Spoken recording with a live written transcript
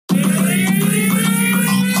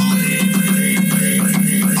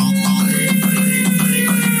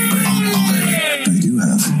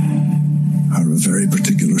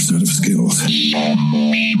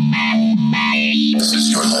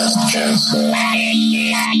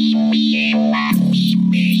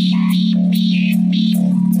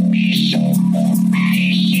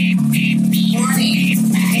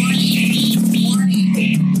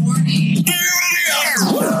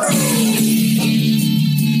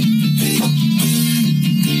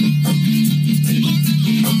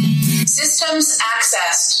Systems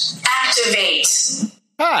accessed. Activate.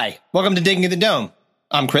 Hi, welcome to Digging in the Dome.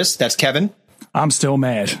 I'm Chris, that's Kevin. I'm still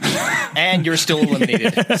mad. And you're still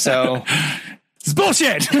eliminated, so... It's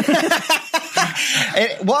bullshit!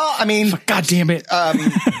 Well, I mean... God damn it.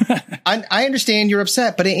 I understand you're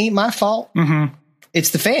upset, but it ain't my fault. Mm-hmm. It's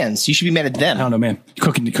the fans. You should be mad at them. I don't know, man.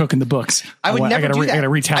 Cooking the books. I would never do that. I gotta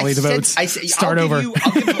retally the votes. Start over.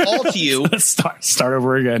 I'll give them all to you. Start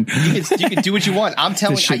over again. You can do what you want. I'm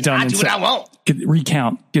telling you, I do what I want.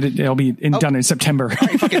 Recount. Get it. It'll be done in September.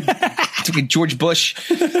 Right, fucking George Bush.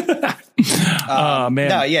 Oh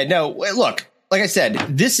man. No. Look, like I said,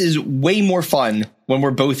 this is way more fun when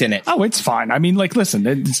we're both in it. Oh, it's fine. I mean, like, listen,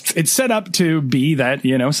 it's set up to be that,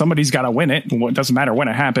 somebody's got to win it. It doesn't matter when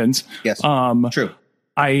it happens. Yes. True.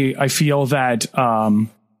 I feel that,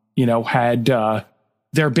 had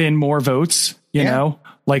there been more votes,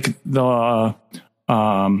 like the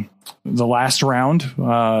last round,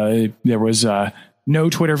 there was no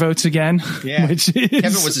Twitter votes again. Yeah.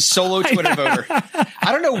 Kevin was a solo Twitter voter.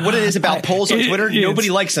 I don't know what it is about polls on Twitter. Nobody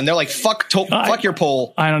likes them. They're like, fuck your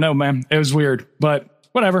poll. I don't know, man. It was weird, but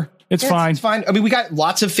whatever. It's fine. It's fine. I mean, we got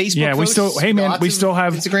lots of Facebook votes. We still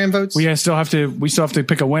have Instagram votes. We still have to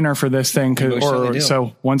pick a winner for this thing.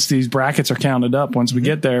 So once these brackets are counted up, once we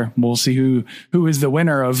get there, we'll see who is the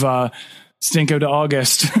winner of Stinko to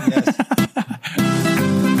August. Yes.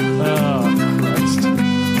 Oh, Christ.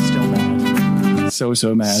 Still mad. So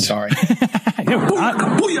mad. Sorry.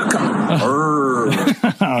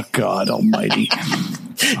 Oh, God almighty.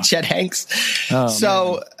 Chet Hanks. Oh,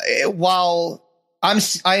 so while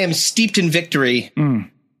I am steeped in victory,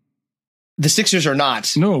 the Sixers are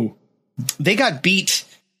not. No. They got beat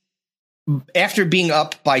after being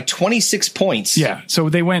up by 26 points. Yeah. So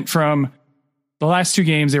they went from the last two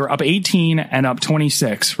games, they were up 18 and up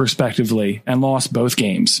 26 respectively and lost both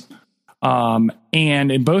games. And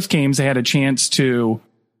in both games, they had a chance to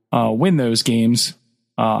win those games,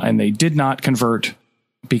 and they did not convert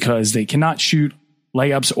because they cannot shoot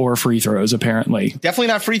layups or free throws, apparently. Definitely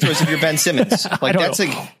not free throws if you're Ben Simmons. Like that's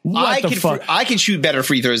I can shoot better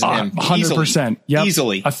free throws than him. 100%. Yep.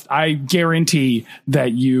 Easily. I guarantee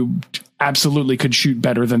that you absolutely could shoot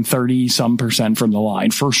better than 30% from the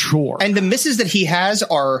line for sure. And the misses that he has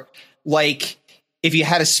are like if you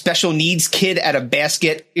had a special needs kid at a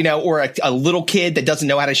basket, or a little kid that doesn't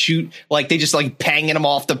know how to shoot, like they just like panging him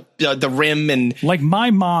off the rim, and like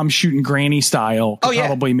my mom shooting granny style could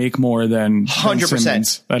probably make more than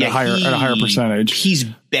 100% at a higher percentage. He's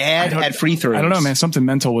bad at free throws. I don't know, man. Something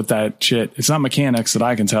mental with that shit. It's not mechanics that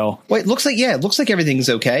I can tell. Well, it looks like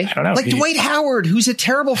everything's okay. I don't know. Like Dwight Howard, who's a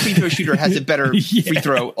terrible free throw shooter, has a better free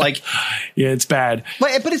throw. Like, yeah, it's bad.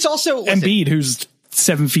 But it's also Embiid, who's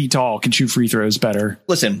 7 feet tall, can shoot free throws better.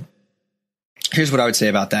 Listen, here's what I would say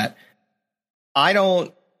about that. I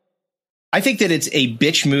think that it's a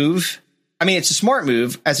bitch move. I mean, it's a smart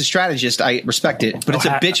move. As a strategist, I respect it, but it's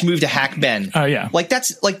a bitch move to hack Ben. Oh yeah. Like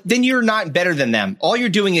then you're not better than them. All you're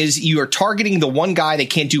doing is you are targeting the one guy that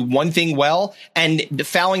can't do one thing well and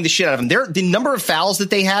fouling the shit out of him. The number of fouls that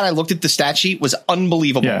they had, I looked at the stat sheet, was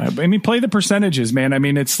unbelievable. Yeah. I mean, play the percentages, man. I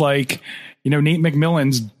mean, it's like, Nate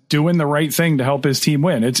McMillan's doing the right thing to help his team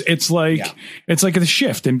win. It's like the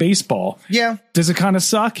shift in baseball. Yeah. Does it kind of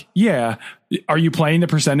suck? Yeah. Are you playing the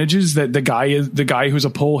percentages that the guy who's a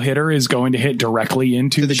pull hitter is going to hit directly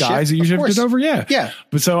into the guys that you shifted over? Yeah. Yeah.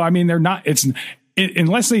 But so, I mean, they're not,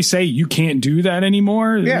 unless they say you can't do that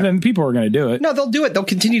anymore, then people are going to do it. No, they'll do it. They'll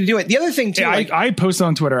continue to do it. The other thing too, I posted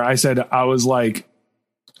on Twitter. I said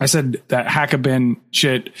that Hack-a-Ben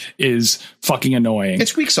shit is fucking annoying.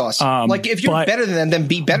 It's weak sauce. Like if you're better than them, then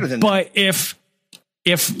be better than them. But if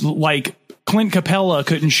like Clint Capella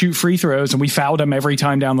couldn't shoot free throws and we fouled him every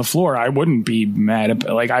time down the floor, I wouldn't be mad.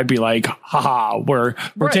 I'd be like, haha, we're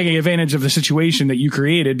taking advantage of the situation that you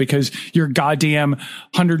created because your goddamn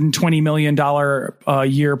 $120 million a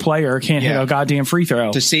year player can't hit a goddamn free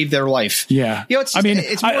throw to save their life. Yeah.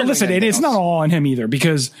 It's not all on him either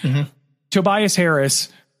because Tobias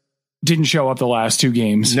Harris didn't show up the last two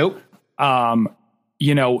games. Nope.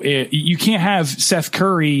 You can't have Seth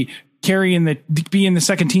Curry being the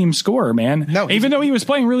second team scorer, man. No, even though he was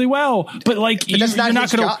playing really well, but that's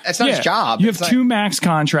not his job. You have two max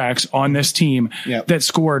contracts on this team that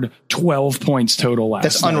scored 12 points total last.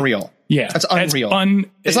 That's night. Unreal. Yeah, that's unreal.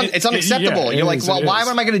 It's unacceptable. You're like, well, why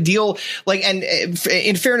am I going to deal like? And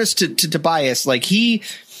in fairness to Tobias, like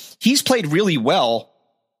he's played really well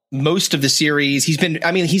most of the series. He's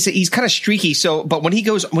kind of streaky. So, but when he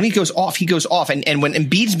goes off, he goes off. And when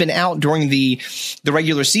Embiid's been out during the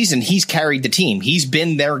regular season, he's carried the team. He's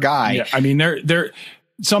been their guy. Yeah, I mean, they're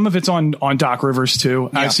some of it's on Doc Rivers too.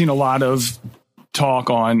 Yeah. I've seen a lot of talk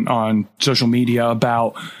on social media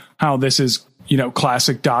about how this is,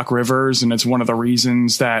 classic Doc Rivers, and it's one of the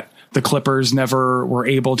reasons that the Clippers never were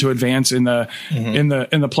able to advance in the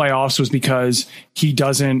playoffs was because he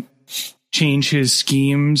doesn't change his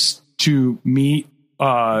schemes to meet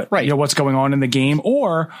what's going on in the game.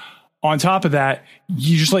 Or on top of that,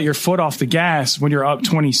 you just let your foot off the gas when you're up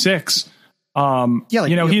 26.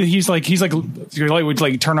 He's like would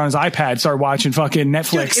like turn on his iPad, start watching fucking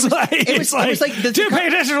Netflix. Dude, it was like pay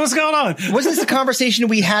attention to what's going on. Was this the conversation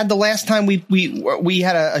we had the last time we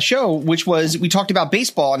had a show, which was we talked about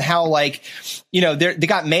baseball and how they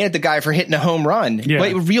got mad at the guy for hitting a home run. Yeah.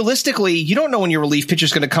 But realistically, you don't know when your relief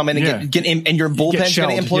pitcher's going to come in and get in, and your bullpen's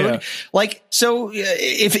going to implode. Yeah.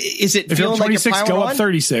 If you're 26, go up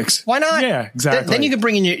 36. Why not? Yeah, exactly. Then you can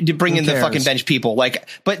bring in the fucking bench people.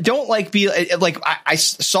 But don't be. I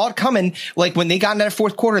saw it coming. Like when they got in that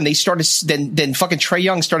fourth quarter and they started, then fucking Trae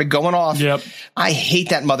Young started going off. Yep. I hate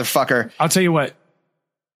that motherfucker. I'll tell you what,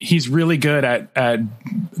 he's really good at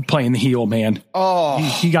playing the heel, man. Oh,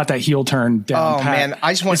 he got that heel turn down. Oh pat. Man,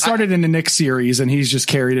 it started in the Knicks series and he's just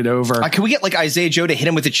carried it over. Can we get like Isaiah Joe to hit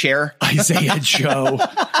him with a chair? Isaiah Joe,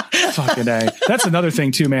 fucking A. That's another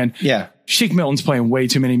thing too, man. Yeah. Shake Milton's playing way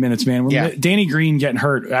too many minutes, man. Danny Green getting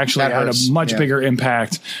hurt actually had a much bigger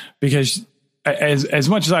impact because as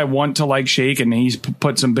much as I want to like Shake and he's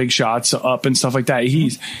put some big shots up and stuff like that,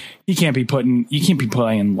 you can't be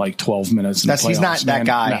playing like 12 minutes. He's not that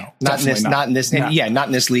guy. No, not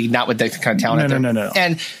in this league, not with that kind of talent. No.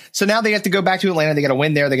 And so now they have to go back to Atlanta. They got to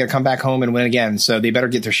win there. They got to come back home and win again. So they better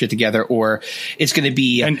get their shit together or it's going to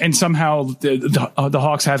be. And somehow the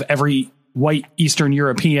Hawks have every white Eastern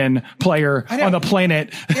European player on the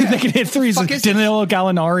planet. Yeah. They can hit threes. Danilo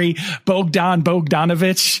Gallinari,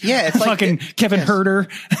 Bogdanovic. Yeah, it's fucking Kevin Herter.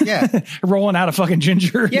 Yeah, rolling out a fucking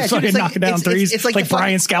ginger. Yeah, fucking knocking down threes. It's like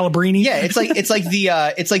Brian Scalabrine. Yeah,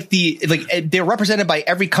 they're represented by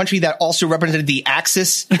every country that also represented the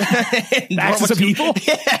Axis. The Axis of people.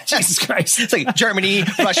 Yeah, Jesus Christ. It's like Germany,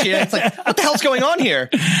 Russia. It's like what the hell's going on here?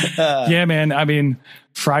 Yeah, man. I mean,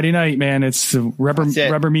 Friday night, man, it's the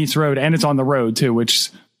rubber meets road, and it's on the road too,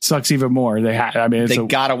 which sucks even more. They gotta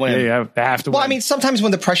win. They have to win. Well, I mean, sometimes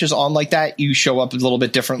when the pressure's on like that, you show up a little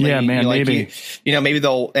bit differently. Yeah, man, maybe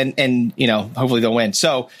they'll and hopefully they'll win.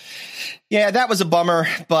 So yeah, that was a bummer.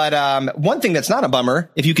 But one thing that's not a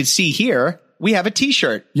bummer, if you could see here, we have a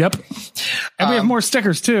T-shirt. Yep, and we have more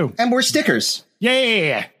stickers too, and more stickers.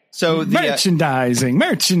 Yeah. So the, merchandising.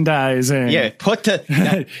 Yeah,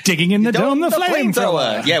 digging in the dome, the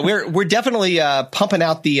flamethrower. Yeah, we're definitely pumping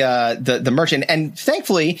out the merch, and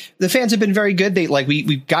thankfully the fans have been very good.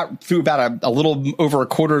 We got through about a little over a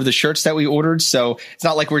quarter of the shirts that we ordered, so it's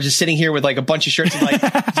not like we're just sitting here with like a bunch of shirts and like,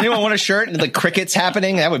 does anyone want a shirt? And like crickets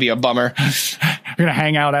happening, that would be a bummer. We're gonna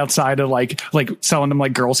hang out outside of like selling them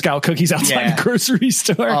like Girl Scout cookies outside the grocery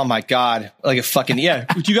store. Oh my god, like a fucking you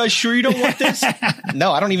guys sure you don't want this?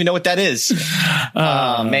 No, I don't even know what that is.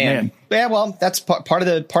 Oh man. Yeah, well, that's part of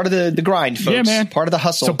the grind, folks. Yeah, man. Part of the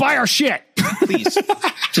hustle. So buy our shit. Please.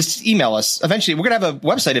 Just email us. Eventually, we're gonna have a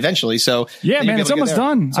website eventually. So yeah, man, it's almost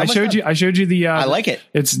done. I showed you the I like it.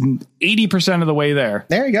 It's 80% of the way there.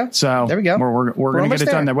 There you go. So there we go. We're gonna get it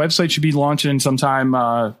done. That website should be launching sometime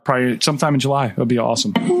probably sometime in July. It'll be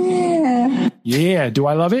awesome. Yeah. Do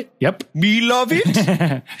I love it? Yep. Me love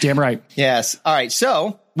it. Damn right. Yes. All right.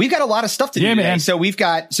 So we've got a lot of stuff to do today. Man.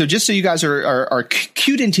 So just so you guys are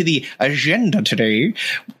cued into the agenda today.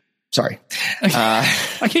 Sorry. Why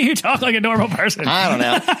can't you talk like a normal person? I don't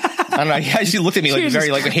know. You guys looked at me like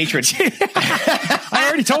very like with hatred. I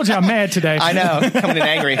already told you I'm mad today. I know. Coming in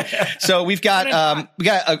angry. So we've got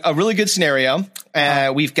a really good scenario.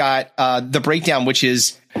 We've got the breakdown, which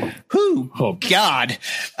is God.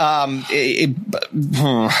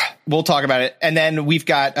 We'll talk about it. And then we've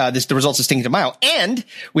got the results of Stinking Mile. And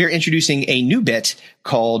we're introducing a new bit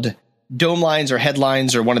called Dome Lines or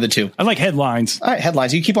Headlines or one of the two. I like headlines. All right,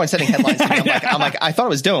 headlines. You keep on setting headlines. I'm like, I thought it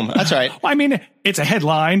was Dome. That's all right. Well, I mean, it's a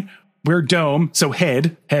headline. We're Dome, so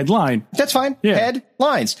headline. That's fine. Yeah.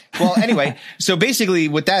 Headlines. Well, anyway, so basically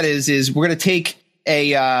what that is we're going to take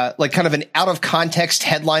like kind of an out of context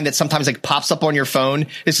headline that sometimes like pops up on your phone.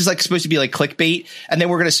 This is like supposed to be like clickbait, and then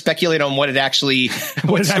we're going to speculate on what it actually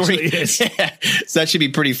what story actually is. Yeah. So that should be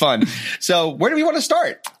pretty fun. So where do we want to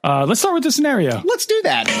start? Let's start with the scenario. Let's do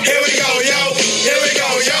that. Here we go, yo. Here we go,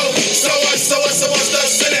 yo. So what's the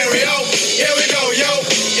scenario? Here we go, yo.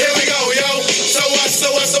 Here we go, yo. So what's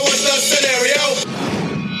the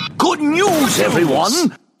scenario? Good news,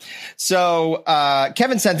 everyone. So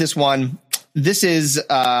Kevin sent this one. This is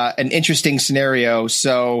an interesting scenario.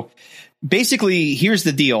 So basically, here's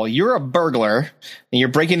the deal. You're a burglar and you're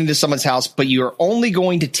breaking into someone's house, but you're only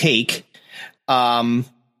going to take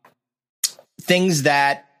things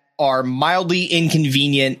that are mildly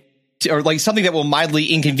inconvenient or like something that will mildly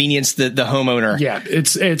inconvenience the homeowner. Yeah,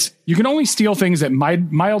 it's you can only steal things that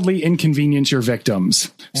mildly inconvenience your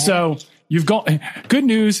victims. Yeah. So you've gone. Good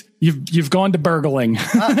news, you've gone to burgling.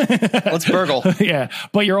 Let's burgle. Yeah,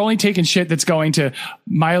 but you're only taking shit that's going to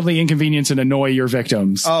mildly inconvenience and annoy your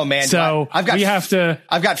victims. Oh man! So I've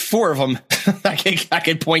got 4 of them. I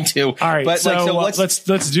could point to. All right, but let's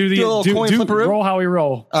do the roll how we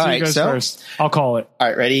roll. All right, goes first. I'll call it. All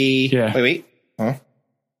right, ready? Yeah. Wait. Huh?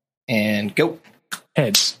 And go.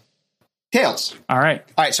 Heads. Tails. All right.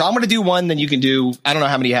 So I'm going to do one. Then you can do. I don't know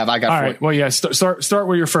how many you have. I got 4. All right. Well, yeah. Start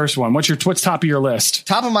with your first one. What's top of your list?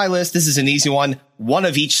 Top of my list. This is an easy one. One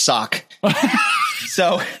of each sock.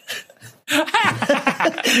 So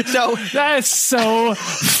that's so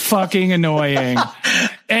fucking annoying.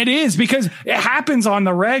 It is, because it happens on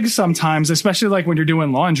the reg sometimes, especially like when you're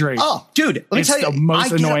doing laundry. Oh, dude, let me tell you, the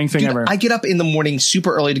most annoying thing ever. I get up in the morning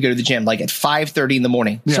super early to go to the gym, like at 5:30 in the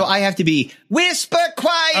morning. Yeah. So I have to be whisper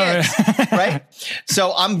quiet, right?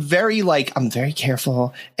 So I'm very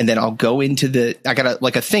careful, and then I'll go into I got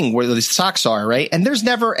a thing where the socks are, right? And there's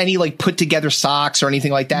never any like put together socks or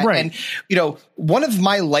anything like that. Right. And one of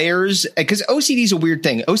my layers, because OCD is a weird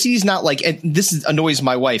thing. OCD is not like, and this annoys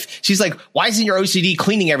my wife. She's like, why isn't your OCD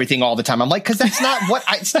cleaning everything all the time? I'm like, because that's not what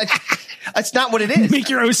that's not what it is. Make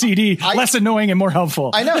your OCD less annoying and more helpful.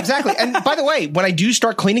 I know, exactly. And by the way, when I do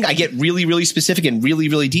start cleaning, I get really, really specific and really,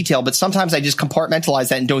 really detailed. But sometimes I just compartmentalize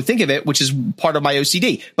that and don't think of it, which is part of my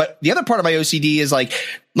OCD. But the other part of my OCD is like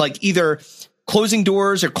either closing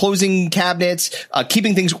doors or closing cabinets,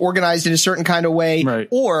 keeping things organized in a certain kind of way, right.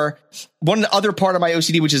 Or one other part of my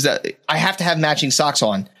OCD, which is that I have to have matching socks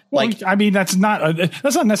on. Well, I mean, that's not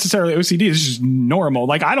necessarily OCD. It's just normal.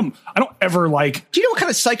 Like, I don't ever like. Do you know what kind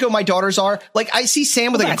of psycho my daughters are? Like, I see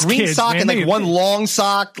Sam with like a green sock and like one long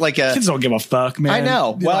sock. Like kids don't give a fuck, man. I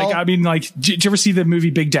know. Well, like, I mean, like, did you ever see the movie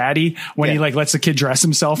Big Daddy when he like lets the kid dress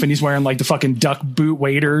himself and he's wearing like the fucking duck boot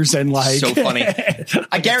waders and like so funny.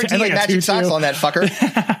 I guarantee you matching socks on that fucker.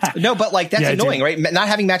 No, but like that's annoying, right? Not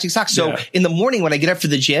having matching socks. So in the morning when I get up for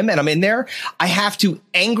the gym and I'm in there, I have to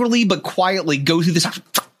angrily but quietly go through this.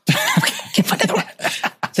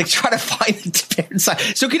 It's like try to find the different side.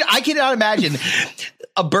 So I cannot imagine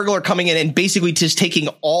a burglar coming in and basically just taking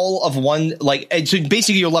all of one, and so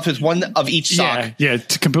basically you're left with one of each sock. Yeah,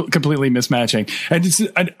 completely mismatching.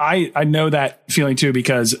 And I know that feeling too,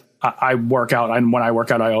 because I work out, and when I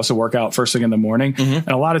work out, I also work out first thing in the morning. Mm-hmm. And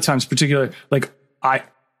a lot of times, particularly, like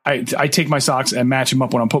I take my socks and match them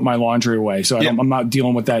up when I'm putting my laundry away. So I'm not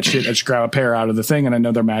dealing with that shit. I just grab a pair out of the thing and I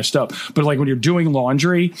know they're matched up. But like when you're doing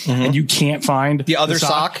laundry and you can't find the other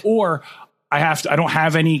sock, or I don't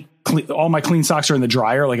have any all my clean socks are in the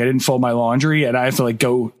dryer. Like I didn't fold my laundry and I have to like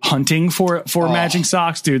go hunting for matching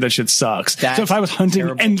socks. Dude, that shit sucks. So if I was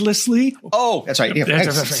hunting endlessly. Oh, that's right. Yeah,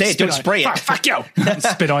 say it. Don't spray it. Fuck you.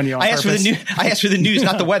 Spit on you. I asked for the news,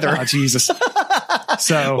 not the weather. Oh, Jesus.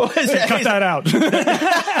 So cut that out.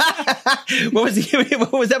 What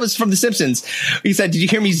was that? Was from The Simpsons. He said, "Did you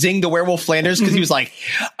hear me zing the werewolf Flanders?" Because he was like,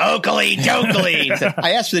 "Oakley dokley."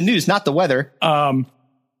 I asked for the news, not the weather.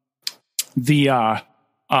 Yeah,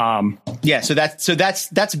 so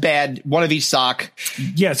that's bad. One of each sock.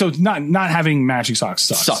 Yeah, so not having matching socks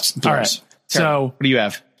sucks. All right. Terrible. So what do you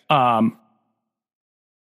have? I'm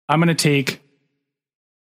gonna take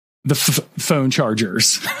the phone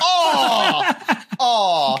chargers.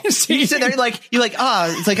 Oh, you sit there you're like,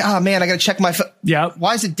 man, I gotta check my phone. Yeah.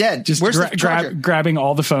 Why is it dead? Just where's the charger? Grabbing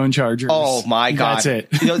all the phone chargers. Oh my God.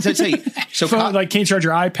 That's it. So phone, can't charge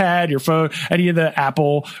your iPad, your phone, any of the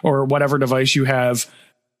Apple or whatever device you have.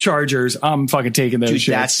 Chargers. I'm fucking taking those.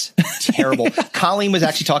 Dude, that's terrible. Colleen was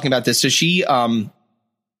actually talking about this. So she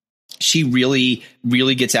really,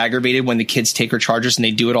 really gets aggravated when the kids take her chargers, and they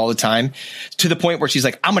do it all the time, to the point where she's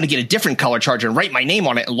like, I'm going to get a different color charger and write my name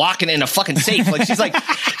on it and lock it in a fucking safe. Like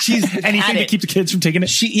she's anything to keep the kids from taking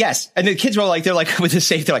it. Yes. And the kids were like, they're like with the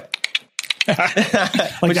safe, they're like,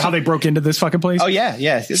 Like how they broke into this fucking place. Oh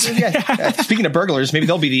yeah. Speaking of burglars, maybe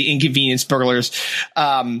they'll be the inconvenience burglars.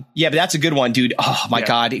 But that's a good one, dude. Oh my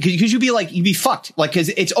God. Cause you'd be fucked. Like, cause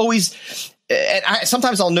it's always, and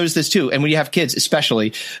sometimes I'll notice this too. And when you have kids,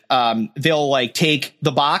 especially, they'll like take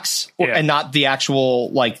the box and not the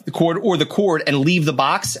actual, like the cord and leave the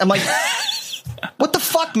box. I'm like, what the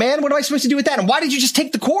fuck, man? What am I supposed to do with that? And why did you just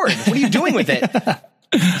take the cord? What are you doing with it?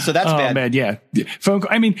 So that's bad. Man, yeah. Phone.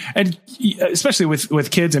 I mean, and especially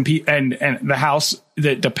with kids and the house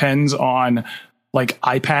that depends on like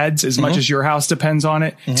iPads as much as your house depends on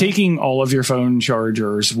it. Taking all of your phone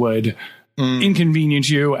chargers would inconvenience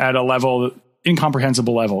you at a level,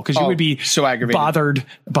 incomprehensible level, because you would be so aggravated, bothered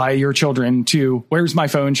by your children to, where's my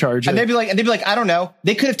phone charger? And they'd be like, I don't know.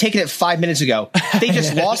 They could have taken it 5 minutes ago. They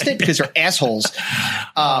just lost it because they're assholes.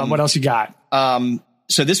 What else you got?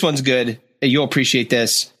 So this one's good. You'll appreciate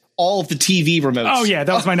this. All of the TV remotes. Oh yeah,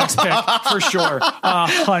 that was my next pick for sure.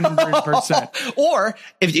 100%. Or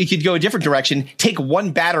if you could go a different direction, take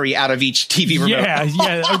one battery out of each TV remote. Yeah.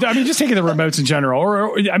 I mean, just taking the remotes in general,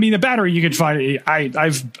 or I mean, the battery you could find.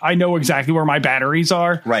 I know exactly where my batteries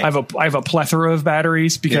are. Right. I have a plethora of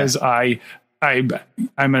batteries because I'm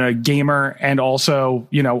a gamer and also,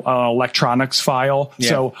 electronics file. Yeah.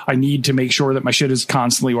 So I need to make sure that my shit is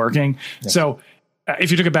constantly working. Yeah. So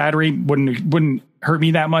if you took a battery, wouldn't hurt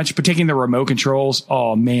me that much, but taking the remote controls,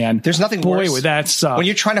 oh man, there's nothing worse. Would that suck. When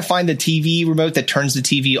you're trying to find the TV remote that turns the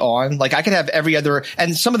TV on, like I could have every other,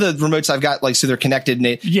 and some of the remotes I've got, like, so they're connected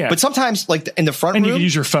and but sometimes like in the front room, you can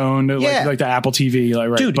use your phone, like the Apple TV, like,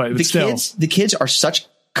 right. Dude, but the kids are such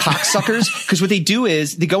cocksuckers, because what they do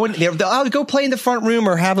is they go in, they'll go play in the front room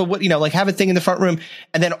or have a thing in the front room,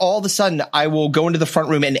 and then all of a sudden I will go into the front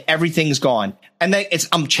room and everything's gone, and then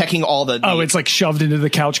I'm checking all the it's like shoved into the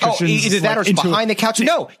couch cushions. Either that or it's behind the couch.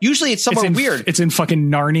 No, usually it's somewhere weird. It's in fucking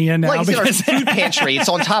Narnia now. Like it's in our food pantry. It's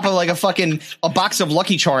on top of like a box of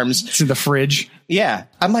Lucky Charms. It's in the fridge. Yeah,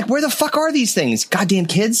 I'm like, where the fuck are these things? Goddamn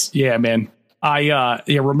kids. Yeah, man.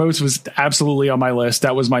 Remotes was absolutely on my list.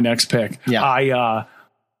 That was my next pick. Yeah.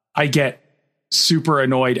 I get super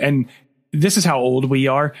annoyed. And this is how old we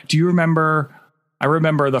are. Do you remember? I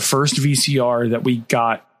remember the first VCR that we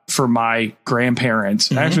got for my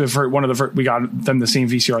grandparents. Actually, we got them the same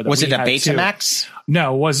VCR. Was it a Betamax?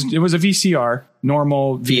 No, it was a VCR,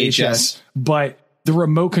 normal VHS, but the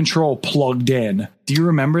remote control plugged in. Do you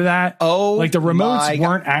remember that? Oh, like the remotes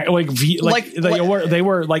weren't they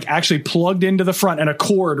were like actually plugged into the front, and a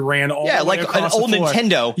cord ran all the way like an old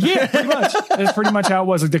Nintendo. Yeah, pretty much. That's pretty much how it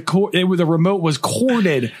was. Like the remote was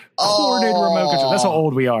corded remote control. That's how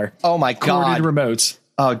old we are. Oh my God, corded remotes.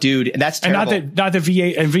 Oh, dude, and that's terrible. And not the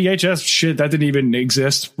VHS shit that didn't even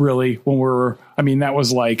exist really when that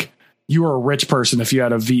was like, you were a rich person if you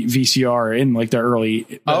had a VCR in like the early,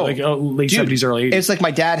 late 70s, early 80s. It's like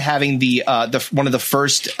my dad having the one of the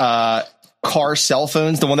first car cell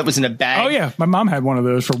phones, the one that was in a bag. Oh yeah, my mom had one of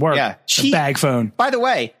those for work. Yeah, bag phone. By the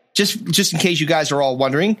way, just in case you guys are all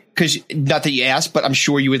wondering, because not that you asked, but I'm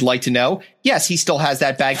sure you would like to know. Yes, he still has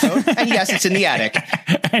that bag phone, and yes, it's in the attic.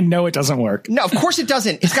 And no, it doesn't work. No, of course it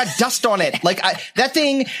doesn't. It's got dust on it. Like that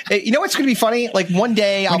thing. You know what's going to be funny? Like one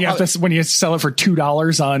day, when you sell it for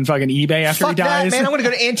 $2 on fucking eBay after he dies. That, man, I'm going to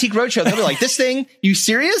go to Antique Roadshow. They'll be like, "This thing? You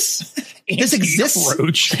serious? This exists?"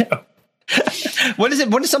 Roadshow. When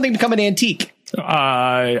does something become an antique?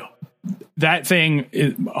 That thing,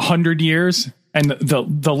 100 years. And the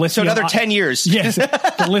lithium, so another 10 years. Yes,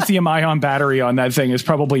 the lithium ion battery on that thing has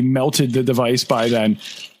probably melted the device by then.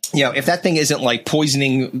 If that thing isn't like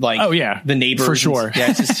poisoning, the neighbors for sure.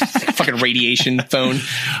 Yeah, it's just fucking radiation phone.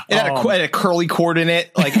 It had a curly cord in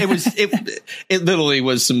it. Like it literally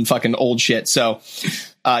was some fucking old shit. So,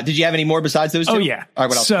 did you have any more besides those two? Oh yeah. All right,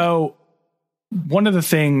 what else? So one of the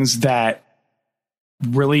things that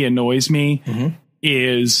really annoys me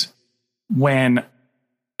is when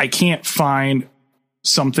I can't find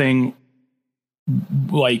something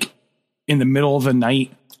like in the middle of the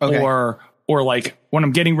night or like when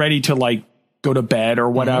I'm getting ready to like go to bed or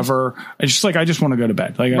whatever. I just want to go to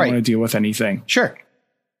bed. Like I don't want to deal with anything. Sure.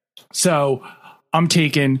 So I'm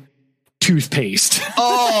taking toothpaste.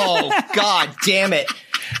 Oh, God damn it.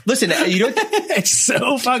 Listen, it's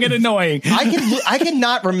so fucking annoying. I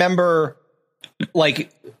cannot remember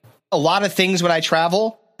like a lot of things when I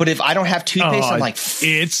travel. But if I don't have toothpaste, I'm like,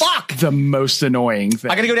 fuck. The most annoying thing.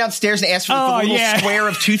 I got to go downstairs and ask for the little square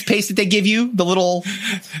of toothpaste that they give you. The little.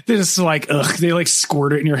 They're just like, they like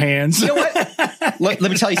squirt it in your hands. You know what? let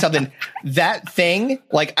me tell you something. That thing,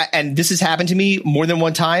 and this has happened to me more than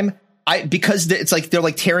one time. because it's like they're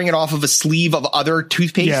like tearing it off of a sleeve of other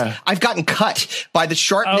toothpaste. Yeah. I've gotten cut by the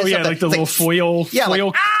sharpness. Oh yeah, of like the little foil. Yeah,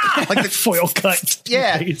 foil, like the foil cut.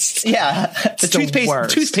 Yeah, toothpaste. yeah. The the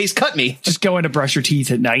worst. toothpaste cut me. Just go in to brush your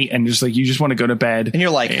teeth at night and just like you just want to go to bed, and you're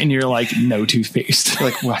like no toothpaste. You're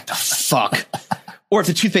like, what the fuck? Or if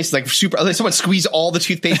the toothpaste is like super, like someone squeeze all the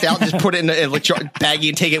toothpaste out and just put it in a baggie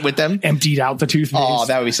and take it with them. Emptied out the toothpaste. Oh,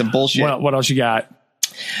 that would be some bullshit. What else you got?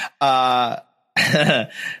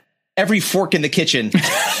 Every fork in the kitchen.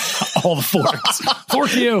 All the forks.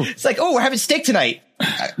 Fork you. It's like, oh, we're having steak tonight.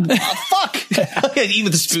 Fuck. Eat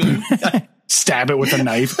with a spoon. Stab it with a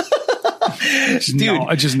knife.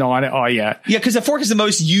 Just gnaw on it. Oh yeah. Yeah, because the fork is the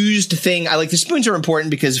most used thing. I like the spoons are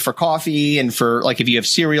important because for coffee and for like if you have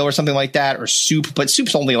cereal or something like that or soup, but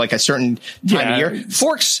soup's only like a certain time of year.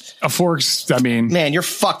 Forks. I mean, man, you're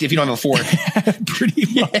fucked if you don't have a fork.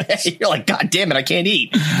 Pretty much. You're like, God damn it, I can't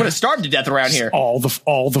eat. I'm gonna starve to death around here. All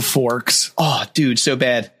the forks. Oh, dude, so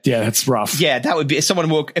bad. Yeah, that's rough. Yeah, that would be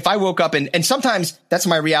if I woke up and sometimes that's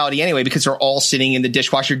my reality anyway because they're all sitting in the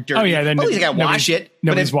dishwasher dirty. Oh yeah, then at least I gotta wash it.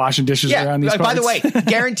 Nobody's washing dishes around these parts. By the way,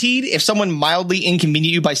 guaranteed, if someone mildly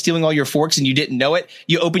inconvenient you by stealing all your forks and you didn't know it,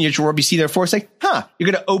 you open your drawer, you see their forks, like,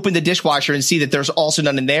 you're going to open the dishwasher and see that there's also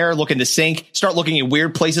none in there, look in the sink, start looking in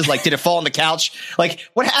weird places, like, did it fall on the couch? Like,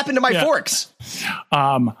 what happened to my forks?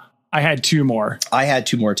 I had two more. I had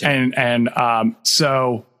two more, too. And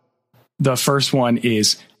so the first one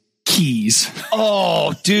is keys.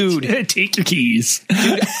 Oh, dude. Take your keys.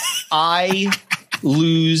 Dude, I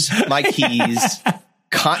lose my keys.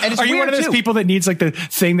 And Are you one of those people that needs like the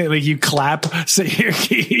thing that like you clap? So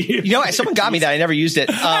you know, someone got me that. I never used it.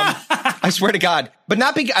 I swear to God, but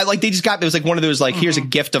not big. Like they just got, it was like one of those, like, here's a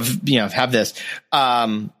gift of, have this.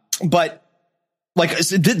 But like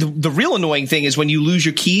the real annoying thing is when you lose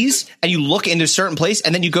your keys and you look into a certain place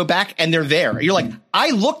and then you go back and they're there. You're like, I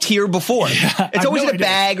looked here before. It's always in a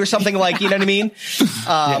bag or something, like, you know what I mean?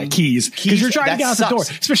 Keys. Because you're trying to get out the door,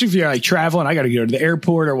 especially if you're like traveling. I got to go to the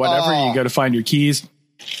airport or whatever. You go to find your keys.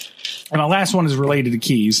 And my last one is related to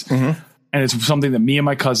keys. Mm-hmm. And it's something that me and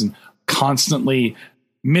my cousin constantly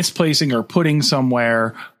misplacing or putting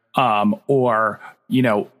somewhere, or,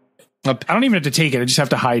 I don't even have to take it. I just have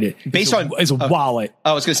to hide it. It's a wallet.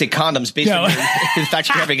 I was going to say condoms based on the fact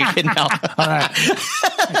you're having a kid now. All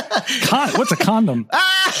right. What's a condom?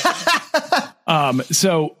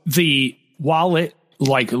 So the wallet,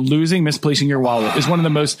 like misplacing your wallet is one of the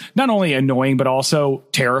most not only annoying, but also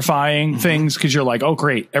terrifying things. Cause you're like, oh,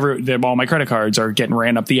 great. All my credit cards are getting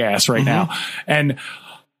ran up the ass right now. And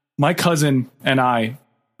my cousin and I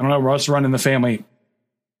don't know, we're us running the family,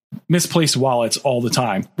 misplaced wallets all the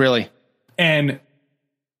time. Really? And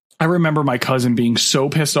I remember my cousin being so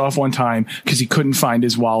pissed off one time because he couldn't find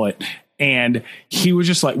his wallet. And he was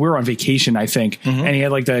just like, we were on vacation, I think. And he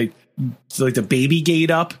had like the baby gate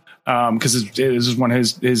up. Because it was when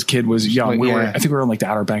his kid was young. I think we were in like the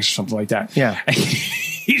Outer Banks or something like that. Yeah. And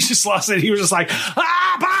he just lost it. He was just like,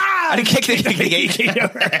 bah! And he kicked the gate.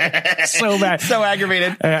 So bad. So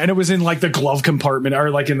aggravated. And it was in like the glove compartment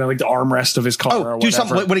or like in the armrest of his car or whatever. Do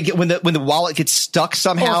something when the wallet gets stuck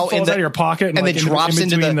somehow falls out of your pocket and then drops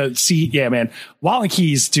into the seat. Yeah, man. Wallet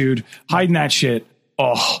keys, dude. Hiding that shit.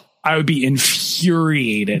 Oh, I would be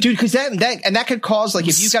infuriated, dude, because that could cause, like,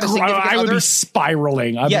 if you got a significant other, I would be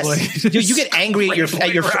spiraling. Yes, dude, you get angry at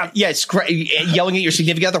yelling at your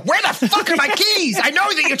significant other. Where the fuck are my keys? I know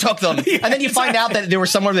that you took them, and then you find out that there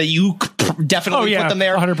was somewhere that you definitely put them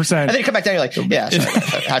there, 100%. And then you come back down, you're like, yeah,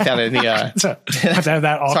 sorry, I found it in the. Have to have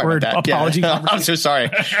that awkward apology. Yeah. I'm so sorry.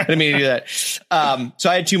 I didn't mean to do that.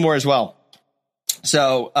 So I had two more as well.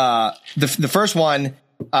 So the first one.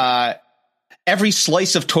 Every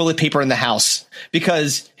slice of toilet paper in the house,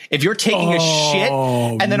 because if you're taking a shit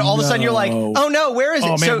and then all of a sudden you're like, oh no, where is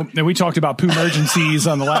it? Man, so we talked about poo emergencies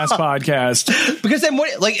on the last podcast. Because then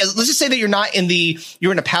let's just say that you're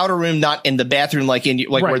in a powder room, not in the bathroom, like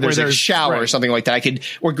where there's a shower or something like that.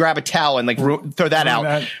 Or grab a towel and throw that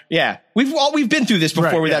out. Yeah. We've been through this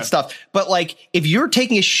before with that stuff. But like, if you're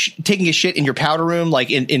taking a shit in your powder room,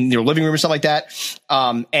 like in your living room or something like that,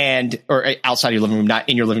 or outside your living room, not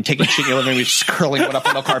in your living room, taking a shit in your living room, you're just curling one up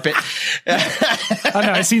on the carpet. I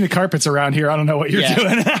know. I've seen the carpets around here. I don't know what you're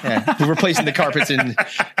doing. We're replacing the carpets and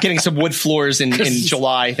getting some wood floors in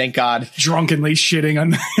July. Thank God. Drunkenly shitting on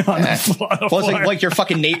the floor. Well, it's like your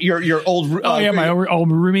fucking your old. My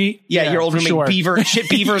old roommate. Yeah, your old roommate. Sure. Beaver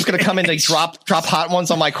is going to come in and drop hot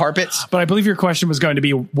ones on my carpets. But I believe your question was going to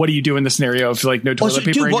be, what do you do in the scenario if like no toilet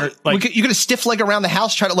paper? Dude, you're going to stiff leg around the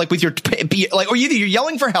house, try to like with your like, or either you're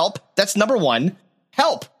yelling for help. That's number one.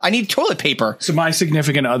 Help. I need toilet paper. So my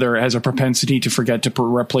significant other has a propensity to forget to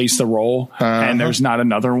replace the roll, and there's not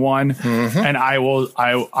another one. And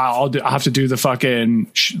I'll have to do the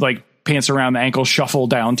fucking like pants around the ankle shuffle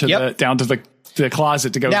down to the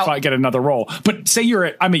closet to go get another roll. But say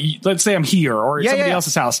let's say I'm here or at somebody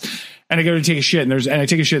else's house, and I go to take a shit, and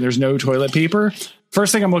there's no toilet paper.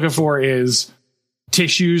 First thing I'm looking for is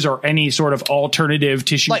tissues or any sort of alternative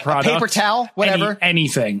tissue like product, a paper towel, whatever,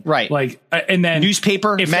 anything, right? Like, and then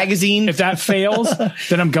newspaper, magazine. If that fails,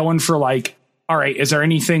 then I'm going for like, all right, is there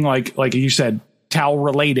anything like you said, towel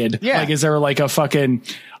related? Yeah. Like, is there like a fucking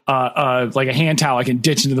like a hand towel I can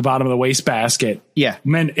ditch into the bottom of the wastebasket? Yeah.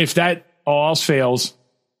 Man, if that all else fails,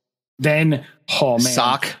 then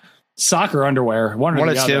sock or underwear, one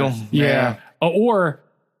or the other. Two. Yeah. Or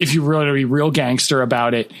if you really be real gangster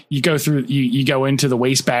about it, you go through, you go into the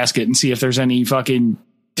wastebasket and see if there's any fucking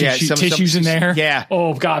tissues in there. Yeah.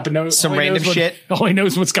 Oh God, but some random shit. All he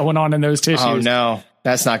knows what's going on in those tissues. Oh no,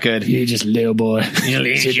 that's not good. You just little boy.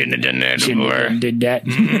 You shouldn't have done that before. Did that.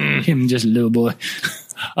 Him just little boy.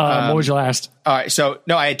 What was your last? All right. So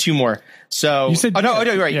no, I had two more. So you said, no,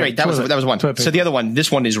 right. That was one. So the other one,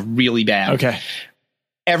 this one is really bad. Okay.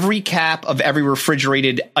 Every cap of every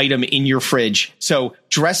refrigerated item in your fridge. So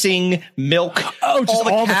dressing, milk, all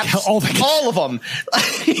of them.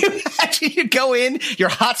 You go in, your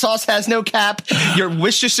hot sauce has no cap. Your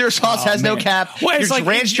Worcestershire sauce has no cap. Well, your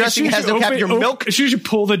ranch dressing has no cap. Your milk. As soon as you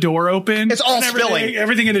pull the door open, it's all spilling.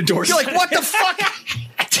 Everything in the door. You're like, what the fuck?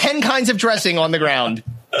 10 kinds of dressing on the ground.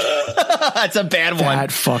 That's a bad one.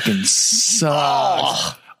 That fucking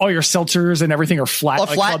sucks. All your seltzers and everything are flat. Like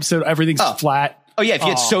club soda, everything's flat. Oh yeah, if you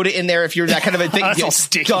had soda in there, if you're that kind of a thing, it's all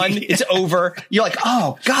sticky. Done. It's over. You're like,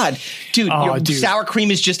 oh God, dude, sour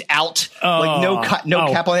cream is just out. Like no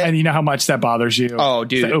cap on it. And you know how much that bothers you. Oh,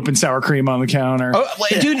 dude, the open sour cream on the counter. Oh,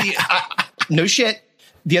 dude, no shit.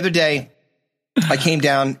 The other day, I came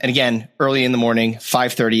down, and again, early in the morning,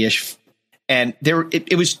 5:30ish, and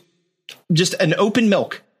it was just an open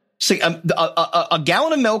milk. So a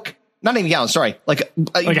gallon of milk. Not even a gallon, sorry. Like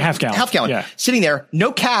a half gallon. Half gallon. Yeah. Sitting there,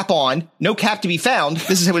 no cap on, no cap to be found.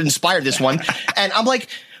 This is what inspired this one. And I'm like,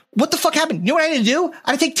 what the fuck happened? You know what I had to do? I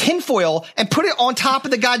had to take tinfoil and put it on top of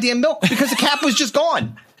the goddamn milk because the cap was just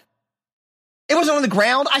gone. It wasn't on the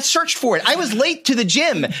ground. I searched for it. I was late to the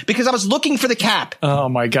gym because I was looking for the cap. Oh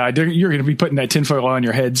my God. You're going to be putting that tinfoil on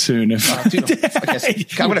your head soon. Dude, I'm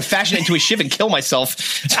going to fashion it into a shiv and kill myself.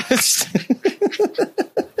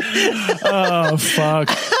 Oh fuck,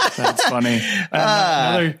 that's funny.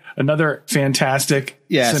 Another fantastic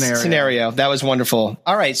scenario. That was wonderful.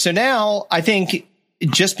 All right, so now I think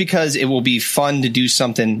just because it will be fun to do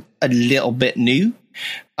something a little bit new,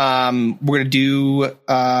 we're gonna do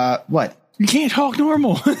what? You can't talk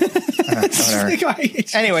normal.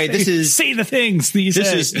 Anyway, this is say the things.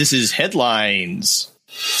 This is headlines.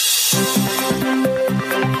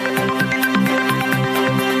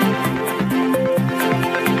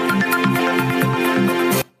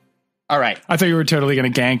 All right. I thought you were totally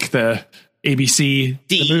going to gank the ABC.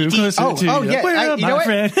 You know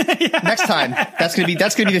what? Next time, that's gonna be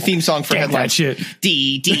the theme song for headlines. That shit.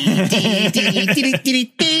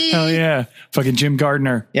 Hell yeah, fucking Jim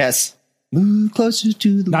Gardner. Yes. Move closer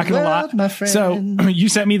to the Not gonna lie, my friend. So you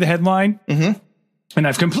sent me the headline. Mm-hmm. And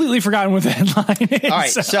I've completely forgotten what the headline is. All right,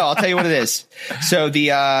 so I'll tell you what it is. So the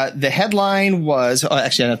headline was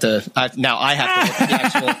actually I have to look at the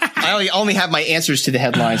actual. I only have my answers to the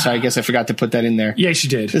headline, so I guess I forgot to put that in there. Yes, you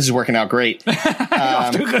did. This is working out great.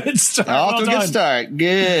 Off to a good start. Off to a good start.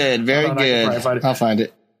 Good, very good. I'll find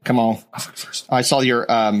it. Come on. I'll find it first. I saw your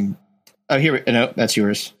here. No, that's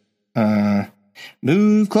yours.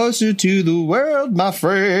 Move closer to the world, my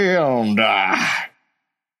friend.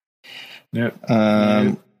 Yep.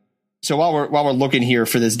 So while we're looking here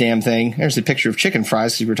for this damn thing, there's a picture of chicken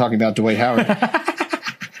fries because we're talking about Dwight Howard.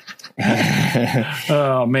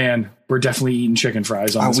 Oh man, we're definitely eating chicken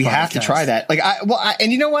fries on this we podcast. have to try that.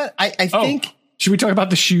 And you know what? I think. Should we talk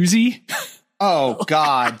about the shoesy? Oh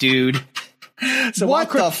God, dude. So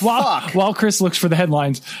what the fuck? While Chris looks for the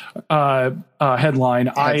headline, I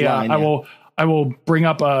will bring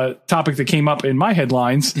up a topic that came up in my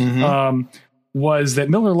headlines. Mm-hmm. Was that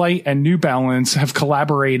Miller Lite and New Balance have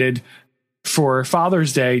collaborated for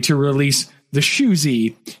Father's Day to release the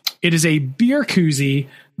Shoesy. It is a beer koozie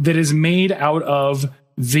that is made out of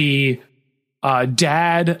the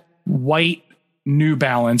dad white New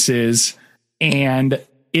Balances, and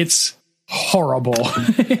it's horrible.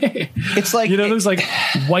 It's like, those like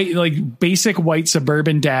white, like basic white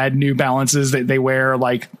suburban dad New Balances that they wear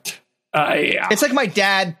like It's like my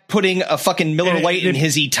dad putting a fucking Miller Lite in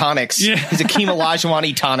his E-Tonics. Yeah. His Akeem Olajuwon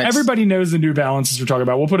E-Tonics. Everybody knows the New Balances we're talking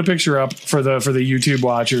about. We'll put a picture up for the YouTube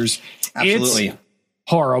watchers. Absolutely. It's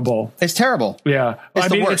horrible. It's terrible. Yeah. It's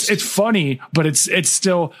the worst. It's funny, but it's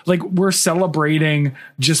still like we're celebrating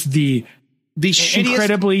just the shittiest,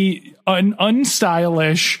 incredibly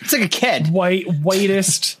unstylish. It's like a kid.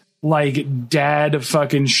 Whitest like dad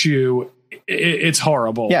fucking shoe. It's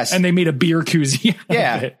horrible. Yes. And they made a beer koozie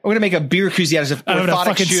out of it. We're going to make a beer koozie out of a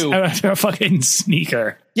orthotic shoe. Out of a fucking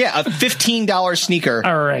sneaker. Yeah, a $15 sneaker.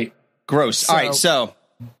 All right. Gross. All right, so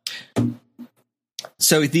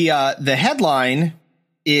the headline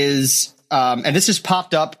is and this has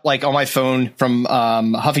popped up like on my phone from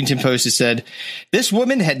Huffington Post. It said, this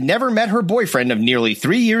woman had never met her boyfriend of nearly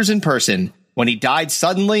 3 years in person. When he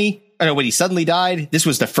suddenly died, this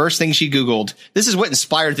was the first thing she Googled. This is what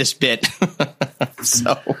inspired this bit.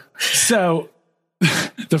 So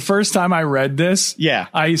the first time I read this,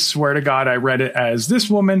 I swear to God, I read it as this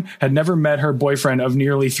woman had never met her boyfriend of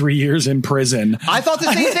nearly 3 years in prison. I thought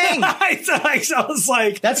the same thing. I was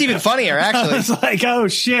like, that's even funnier, actually. I was like, oh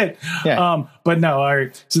shit. Yeah. But no, all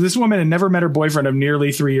right. So this woman had never met her boyfriend of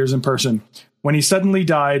nearly 3 years in person. When he suddenly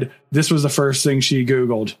died, this was the first thing she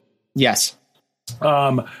Googled. Yes.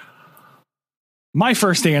 My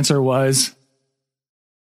first answer was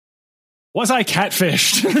I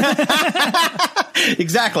catfished?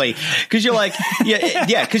 Exactly. Because you're like,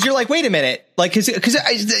 because you're like, wait a minute. Like, because you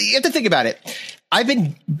have to think about it. I've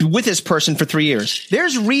been with this person for 3 years. There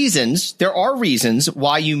are reasons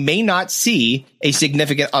why you may not see a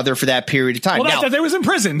significant other for that period of time. Well, I thought they was in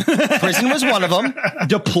prison. Prison was one of them.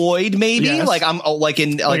 Deployed, maybe. Yes. Like I'm like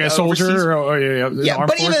a soldier.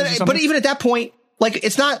 But even at that point, like,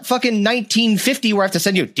 it's not fucking 1950 where I have to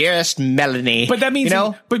send you, dearest Melanie. But that means,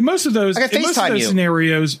 but most of those, I got FaceTime you.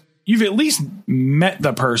 Scenarios, you've at least met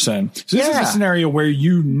the person. So this is a scenario where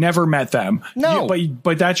you never met them. No.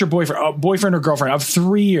 But that's your boyfriend or girlfriend of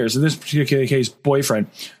 3 years. In this particular case,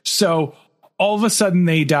 boyfriend. So all of a sudden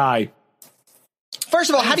they die.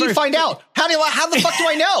 First of all, how do you find out? How the fuck do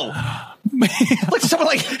I know? Like someone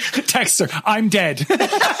like text her, I'm dead.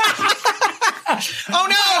 Oh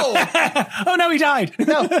no! Oh no, he died.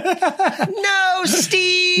 No,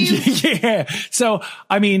 Steve. Yeah. So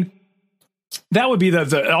I mean, that would be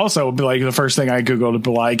the also would be like the first thing I Googled to be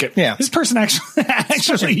like, this person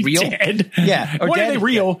actually real? dead. Yeah. One, are they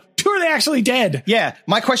real? Yeah. Two, are they actually dead? Yeah.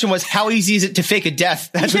 My question was, how easy is it to fake a death?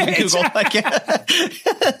 That's what you Google.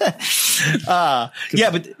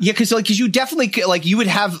 Because you definitely like you would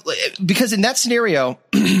have because in that scenario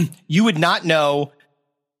you would not know.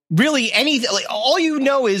 Really, anything, like all you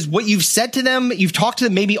know is what you've said to them. You've talked to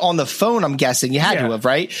them maybe on the phone. I'm guessing you had to have,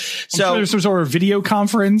 right? So there's some sort of video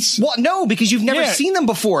conference. Well, no, because you've never seen them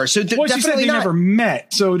before. So definitely you said they never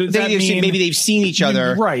met. So does that mean maybe they've seen each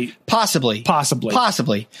other, right? Possibly.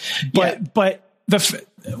 But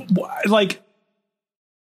like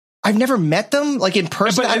I've never met them, like in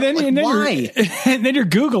person. Why? And then you're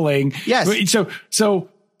Googling. Yes. So.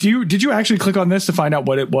 Did you actually click on this to find out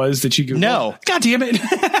what it was that you Googled? No. God damn it.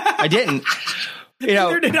 I didn't.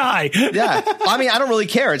 Neither did I. Yeah. I mean, I don't really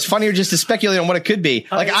care. It's funnier just to speculate on what it could be.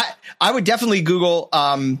 Like I would definitely Google,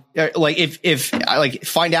 like if like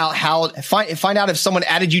find out if someone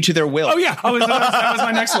added you to their will. Oh yeah. That was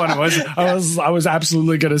my next one. I was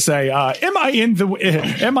absolutely going to say, am I in the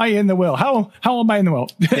will? How am I in the will?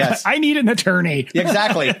 Yes. I need an attorney.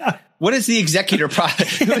 Exactly. What is the executor?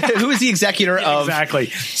 Who is the executor of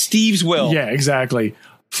Steve's will? Yeah, exactly.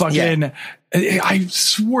 Fucking. Yeah. I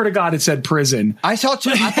swear to God, it said prison. I thought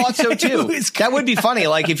so too. That would be funny.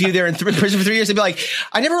 Like if you're there in prison for 3 years, they'd be like,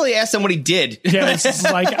 I never really asked them what he did. Yeah, it's just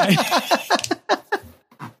like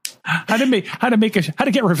how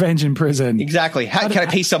to get revenge in prison. Exactly. How can I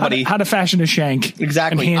pay somebody? How to fashion a shank.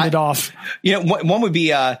 Exactly. And hand it off. You know, one would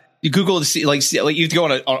be you Google to see like you have to go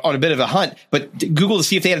on a bit of a hunt, but Google to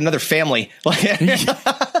see if they had another family.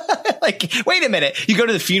 Like, wait a minute. You go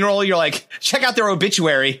to the funeral, you're like, check out their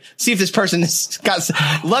obituary, see if this person got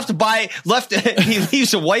he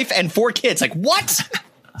leaves a wife and 4 kids. Like, what?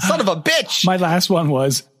 Son of a bitch. My last one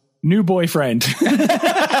was new boyfriend. Oh,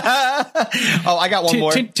 I got one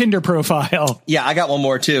more. Tinder profile. Yeah, I got one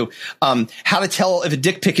more too. How to tell if a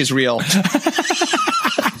dick pic is real.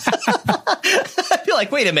 I'd be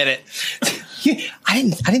like, wait a minute. I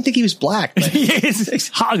didn't think he was black.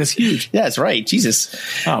 His hog is huge. Yeah, that's right. Jesus.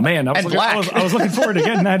 Oh man, I was looking forward to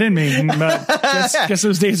getting that in me. But guess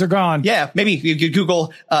those days are gone. Yeah, maybe you could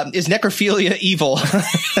Google is necrophilia evil?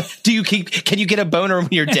 Can you get a boner when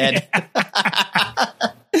you're dead?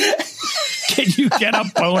 Can you get a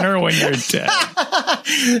boner when you're dead?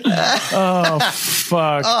 Oh,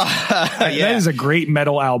 fuck. Yeah. That is a great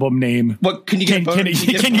metal album name. What can you get? Can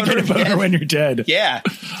you get a boner when you're dead? Yeah.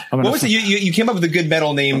 What was it? You came up with a good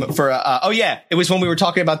metal name for? Oh yeah, it was when we were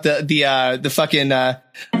talking about the fucking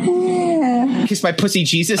Kiss My Pussy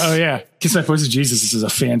Jesus. Oh yeah, Kiss My Pussy Jesus. This is a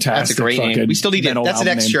fantastic. That's a great name. We still need it. That's the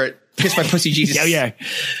next shirt. Kiss My Pussy Jesus. Yeah.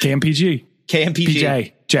 KMPG.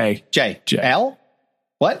 KMPG. J. L.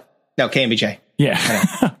 What? No, KMPJ.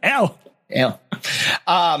 Yeah. L.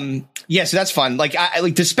 Yeah, so that's fun. Like, I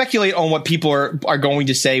like to speculate on what people are going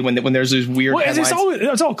to say when there's those weird headlines.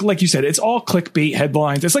 It's all like you said. It's all clickbait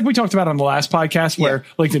headlines. It's like we talked about on the last podcast, where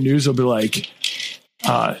like the news will be like,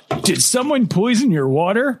 "Did someone poison your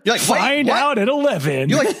water? You're like, find out at 11."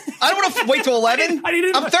 You're like, I don't want to wait till 11.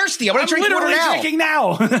 I'm thirsty. I want to drink water now. Drinking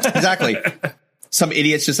now. Exactly. Some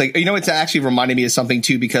idiots just like, it's actually reminding me of something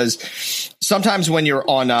too, because sometimes when you're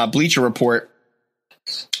on Bleacher Report,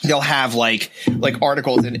 they'll have like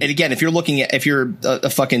articles. And again, if you're a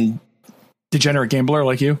fucking degenerate gambler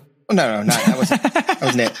like you. No, not that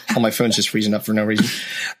wasn't it. Oh, my phone's just freezing up for no reason.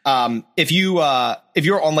 If you're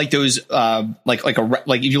on like those, like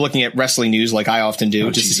if you're looking at wrestling news, like I often do,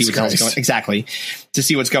 just to see what's going on, exactly, to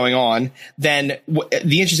see what's going on, then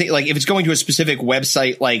the interesting, like if it's going to a specific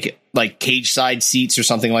website, like Cage Side Seats or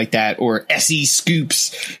something like that, or SE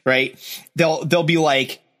Scoops, right? They'll be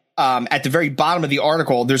like, at the very bottom of the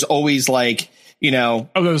article, there's always like,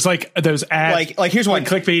 those ads, like here's one,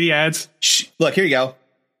 clickbaity ads. Look, here you go.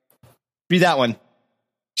 Read that one.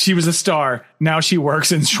 She was a star. Now she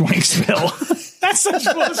works in Schwanksville. That's such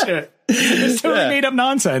bullshit. It's totally made up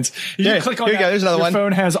nonsense. You click on here you go. There's another one. Your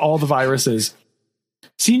phone has all the viruses.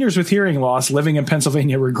 Seniors with hearing loss living in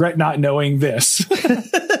Pennsylvania regret not knowing this.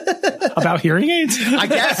 About hearing aids? I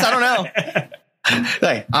guess. I don't know.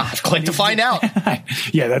 Hey, click to find out.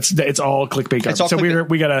 Yeah, it's all clickbait. It's all so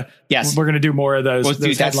clickbait. We're gonna do more of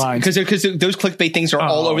those headlines because those clickbait things are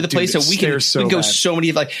all over the place. So we can go so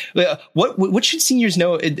many like what should seniors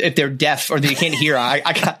know if they're deaf or they can't hear?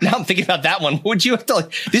 Now I'm thinking about that one. Would you have to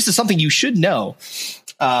this is something you should know?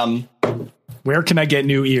 Where can I get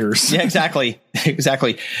new ears? Yeah, exactly.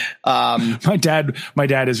 My dad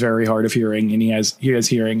is very hard of hearing, and he has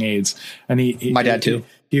hearing aids, and my dad too.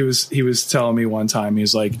 He was telling me one time, he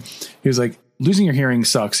was like, losing your hearing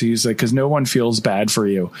sucks. He's like, cause no one feels bad for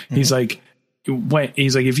you. Mm-hmm. He's like,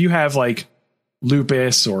 if you have like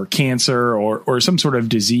lupus or cancer or some sort of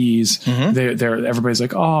disease, everybody's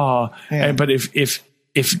like, oh, yeah. But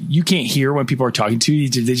if you can't hear when people are talking to you,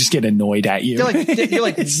 they just get annoyed at you. You're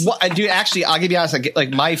like, what? Dude, actually, I'll give you honest.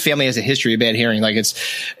 Like my family has a history of bad hearing. Like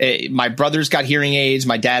my brother's got hearing aids.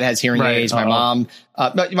 My dad has hearing aids. My mom,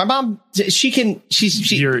 she's and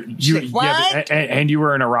you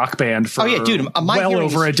were in a rock band for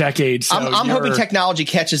over a decade. So I'm hoping technology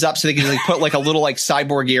catches up so they can like put like a little like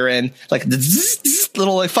cyborg ear in, like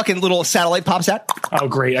little like fucking little satellite pops out. Oh,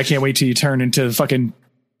 great! I can't wait till you turn into fucking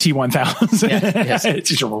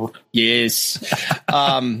T1000. Yes.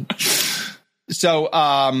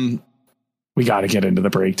 We got to get into the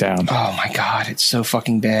breakdown. Oh my God. It's so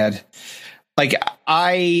fucking bad. Like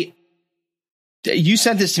you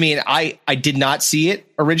sent this to me and I did not see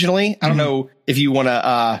it originally. I don't know if you want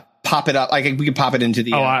to, pop it up. Like we could pop it into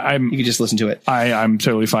the, you could just listen to it. I'm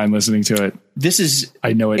totally fine listening to it. This is,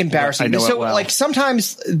 I know it. Embarrassing. I know so it well. Like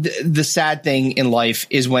sometimes the sad thing in life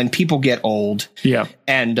is when people get old. Yeah.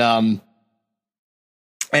 And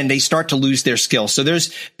they start to lose their skills. So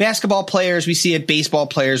there's basketball players. We see it. Baseball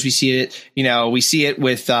players. We see it. We see it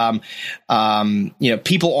with, people on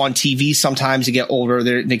TV. Sometimes they get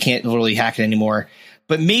older. They can't really hack it anymore,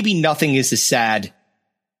 but maybe nothing is as sad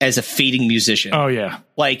as a fading musician. Oh yeah.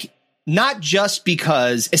 Like not just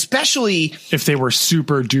because, especially if they were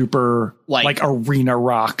super duper, like arena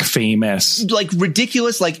rock famous, like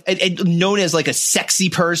ridiculous, like known as like a sexy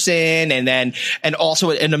person. And also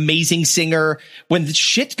an amazing singer. When the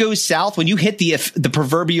shit goes south, when you hit the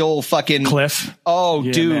proverbial fucking cliff. Oh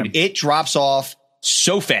yeah, dude, man. It drops off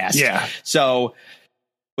so fast. Yeah. So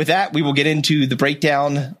with that, we will get into the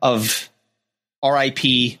breakdown of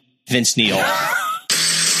R.I.P. Vince Neil.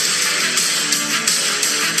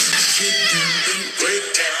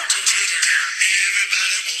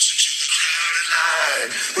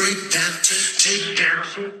 Take down,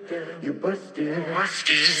 you busted. Take down, break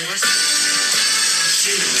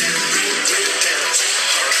down.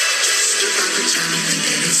 Just about the time and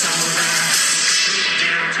then it's alright.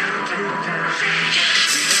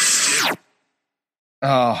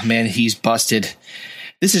 Oh man, he's busted.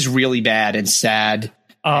 This is really bad and sad.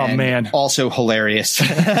 Oh and man, also hilarious.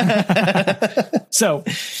 So,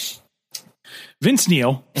 Vince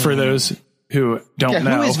Neil, for those who don't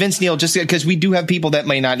know. Who is Vince Neil? Just because we do have people that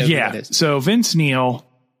may not know who that is. So Vince Neil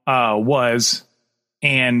was,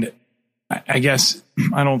 and I guess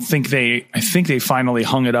I think they finally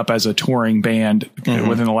hung it up as a touring band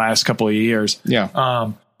within the last couple of years. Yeah.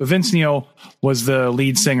 But Vince Neil was the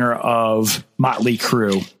lead singer of Motley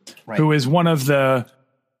Crue, who is one of the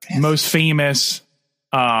most famous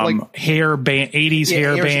hair band, 80s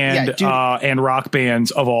hair band and rock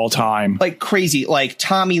bands of all time. Like crazy, like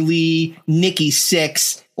Tommy Lee, Nikki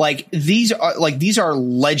Sixx. Like these are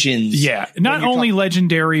legends. Yeah. Not only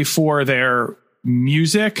legendary for their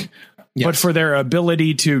music, but for their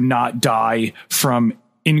ability to not die from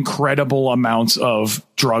incredible amounts of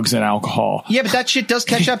drugs and alcohol. Yeah, but that shit does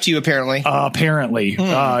catch up to you, apparently.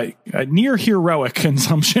 Near heroic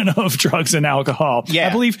consumption of drugs and alcohol. Yeah,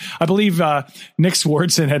 I believe Nick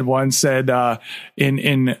Swardson had once said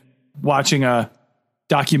in watching a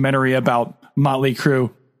documentary about Motley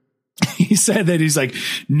Crue. He said that he's like,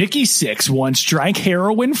 Nikki Sixx once drank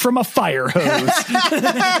heroin from a fire hose.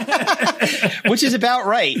 Which is about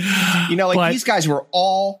right. You know, like but these guys were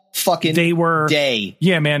all fucking day.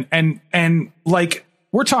 Yeah, man. And like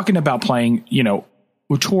we're talking about playing, you know,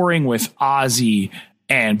 we're touring with Ozzy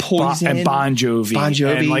and Poison, and Bon Jovi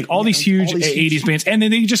and like all these huge 80s bands. And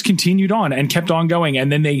then they just continued on and kept on going.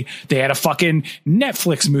 And then they had a fucking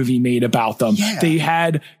Netflix movie made about them. Yeah. They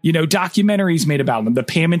had, you know, documentaries made about them. The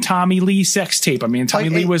Pam and Tommy Lee sex tape. I mean, Tommy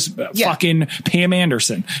Lee was fucking Pam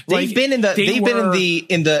Anderson. They've been in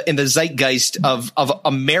the zeitgeist of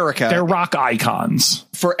America. They're rock icons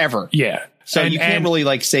forever. Yeah. So you can't really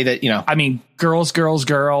like say that, you know, I mean, girls.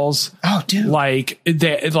 Oh, dude. Like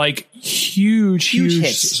huge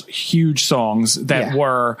songs that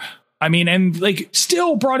were, I mean, and like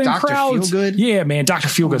still brought in Dr. crowds. Feelgood. Yeah, man. Dr.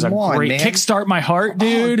 Feelgood's a great Kickstart My Heart,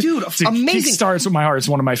 dude. Oh, dude, amazing. Kickstarts My Heart is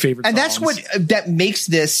one of my favorite and songs. that's what that makes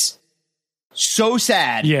this so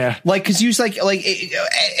sad. Yeah. Like, cause you like,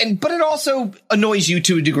 but it also annoys you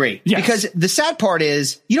to a degree. Yes. Because the sad part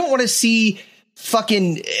is you don't want to see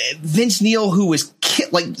fucking Vince Neil, who was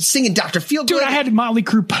like singing Dr. Feelgood. Dude, I had Motley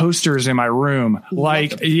Crue posters in my room.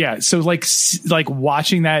 Like, yeah. So like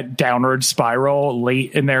watching that downward spiral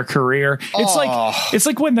late in their career, it's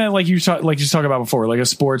like when you talk about before, like a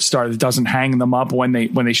sports star that doesn't hang them up when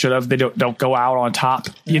they should have, they don't go out on top.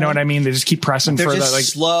 You know what I mean? They just keep pressing they're for just that, like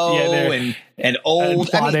slow and old.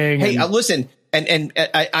 Listen, and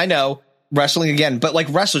I know wrestling again, but like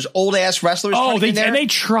wrestlers, old ass wrestlers. Oh, they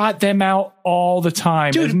trot them out all the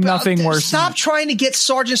time. Dude, there's nothing worse. Stop trying to get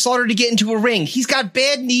Sergeant Slaughter to get into a ring. He's got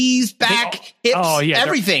bad knees, back, hips,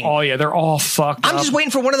 everything. They're all fucked up. I'm just waiting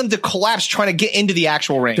for one of them to collapse trying to get into the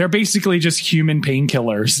actual ring. They're basically just human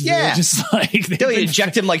painkillers. Yeah. They're just like they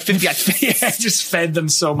inject him like 50. Just fed them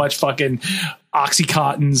so much fucking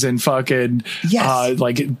Oxycontins and fucking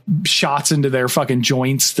like shots into their fucking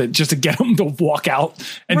joints that just to get them to walk out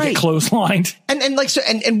and get clotheslined. And like so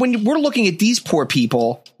and when we're looking at these poor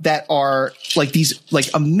people that are like these like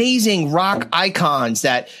amazing rock icons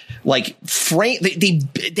that like frame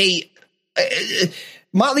they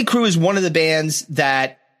Motley Crue is one of the bands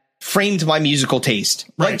that framed my musical taste.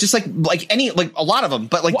 Right. Just like any like a lot of them,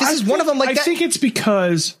 but like this is one of them. Like I think it's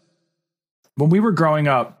because when we were growing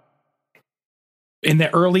up in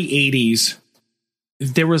the early 80s,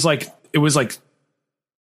 it was like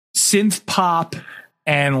synth pop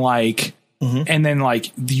and like, and then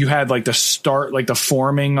like you had like the start, like the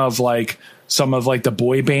forming of like some of like the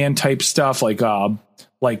boy band type stuff,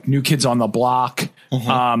 like New Kids on the Block.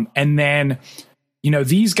 And then, you know,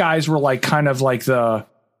 these guys were like kind of like the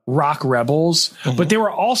rock rebels, but they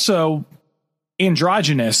were also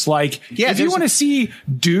androgynous. Like if you want to see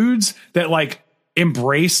dudes that like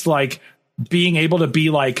embrace like being able to be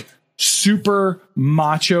like super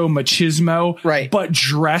macho machismo, right? But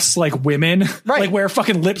dress like women, right? Like wear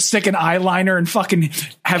fucking lipstick and eyeliner and fucking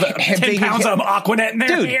have 10 pounds of Aquanet in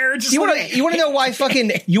their hair. Just you want to know why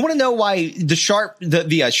fucking you want to know why the Sharp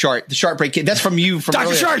Break Kid? That's from you from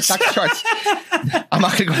Dr. Sharts. Dr. Sharts. I'm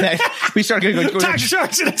not gonna go there. We started going to go Dr.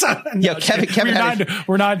 Sharts. Yeah, Kevin.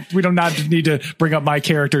 We do not need to bring up my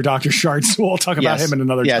character, Dr. Sharts. We'll talk about him in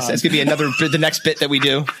another time. Yes, it's gonna be the next bit that we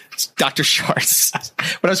do. It's Dr. Sharts.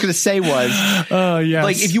 What I was gonna say was,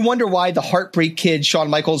 like, if you wonder why the Heartbreak Kid, Shawn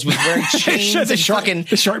Michaels, was wearing chains and fucking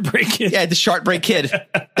the Heartbreak Kid. Yeah, the Heartbreak Kid.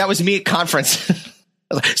 That was me at conference.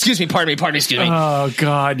 Excuse me, pardon me. Excuse me. Oh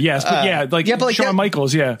God, yes, but like Shawn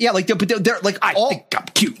Michaels, yeah, like they're like I think I'm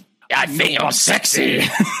cute. I think I'm sexy.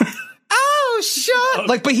 Oh, shut!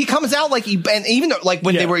 Like, but he comes out like and even though like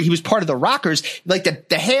when he was part of the Rockers, like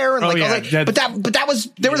the hair and but that was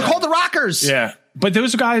they were called the Rockers. Yeah, but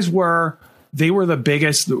those guys were they were the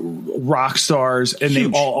biggest rock stars, and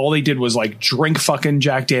Huge. they all they did was like drink fucking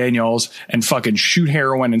Jack Daniels and fucking shoot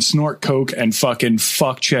heroin and snort coke and fucking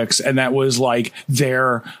fuck chicks, and that was like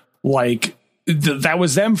their like that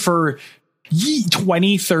was them for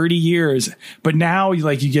 20, 30 years. But now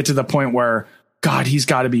like you get to the point where God, he's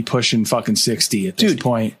got to be pushing fucking 60 at this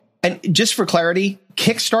point. And just for clarity,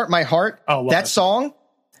 Kickstart My Heart, that song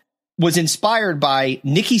was inspired by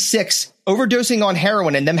Nikki Sixx overdosing on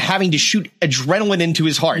heroin and them having to shoot adrenaline into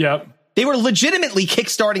his heart. Yep. They were legitimately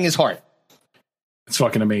kickstarting his heart. It's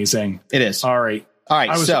fucking amazing. It is. All right.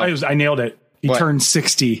 I nailed it. He turned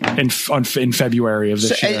 60 in February of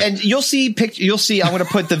this year. And you'll see, I'm going to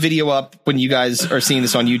put the video up when you guys are seeing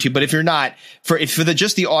this on YouTube. But if you're not, for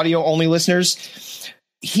just the audio only listeners,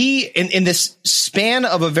 he, in this span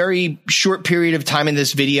of a very short period of time in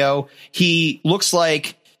this video, he looks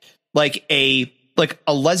like a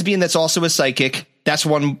lesbian that's also a psychic. That's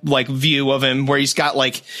one like view of him where he's got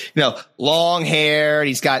like, long hair, and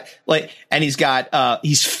he's got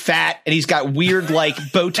he's fat, and he's got weird like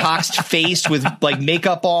Botoxed face with like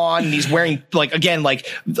makeup on, and he's wearing like, again, like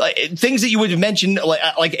things that you would have mentioned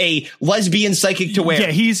like a lesbian psychic to wear.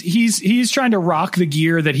 Yeah, he's trying to rock the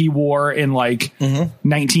gear that he wore in like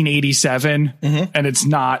 1987, and it's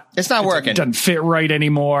not working. It doesn't fit right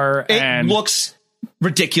anymore. It looks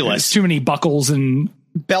ridiculous. There's too many buckles and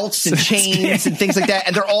belts and chains and things like that,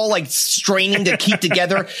 and they're all like straining to keep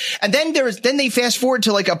together. And then they fast forward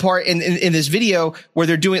to like a part in this video where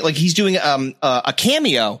they're doing like he's doing a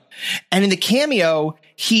cameo, and in the cameo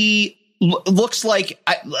he looks like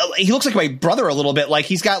my brother a little bit. Like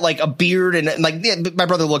he's got like a beard and like my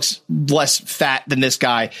brother looks less fat than this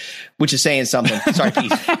guy, which is saying something. Sorry,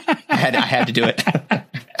 Pete. I had to do it.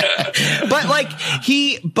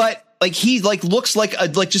 But he looks like a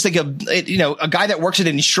guy that works at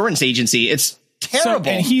an insurance agency. It's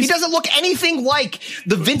terrible. He doesn't look anything like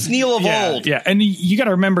the Vince Neil of old. Yeah, and you got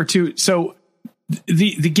to remember too. So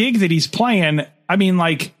the gig that he's playing, I mean,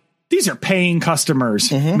 like these are paying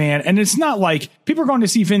customers, man, and it's not like people are going to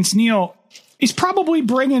see Vince Neil. He's probably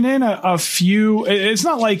bringing in a few. It's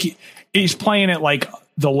not like he's playing at like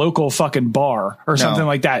the local fucking bar or something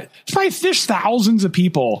like that. There's thousands of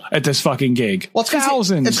people at this fucking gig. Well, it's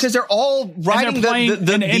thousands. It's because they're all riding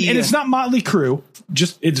and it's not Motley Crue.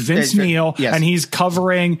 It's Vince Neil, and he's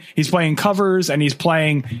playing covers, and he's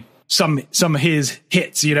playing some of his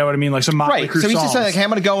hits. You know what I mean? Like some Motley Crue songs. So he's just like, hey, I'm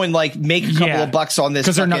going to go and like make a couple of bucks on this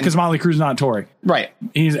because Motley Crue's not touring. Right.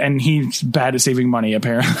 He's bad at saving money.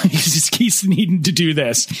 Apparently, he's needing to do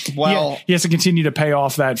this. Well, he has to continue to pay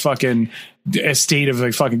off that fucking estate of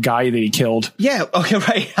the fucking guy that he killed. Yeah. Okay.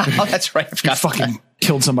 Right. Oh, that's right. I forgot. He fucking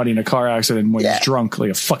killed somebody in a car accident when he was drunk,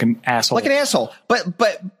 like a fucking asshole. Like an asshole.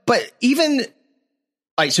 But even.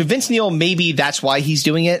 All right, so Vince Neil, maybe that's why he's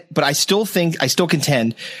doing it, but I still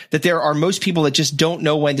contend that there are most people that just don't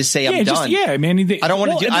know when to say I'm done. Man. I don't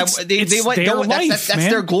want to do. That's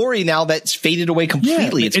their glory now. That's faded away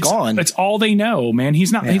completely. It's gone. It's all they know, man.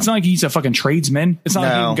 He's not. It's not like he's a fucking tradesman. It's not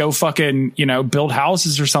like he can go fucking build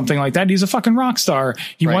houses or something like that. He's a fucking rock star.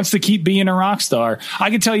 He wants to keep being a rock star. I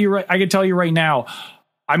can tell you right now.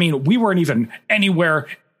 I mean, we weren't even anywhere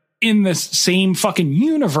in this same fucking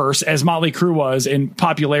universe as Motley Crue was in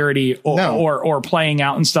popularity or playing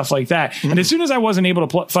out and stuff like that. And as soon as I wasn't able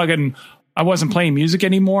to I wasn't playing music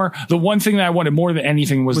anymore, the one thing that I wanted more than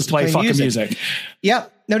anything was to play fucking music. Yeah,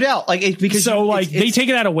 no doubt. Like they take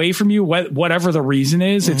that away from you, whatever the reason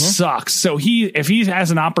is, it sucks. So if he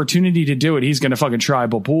has an opportunity to do it, he's going to fucking try.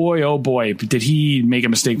 But boy, oh boy, did he make a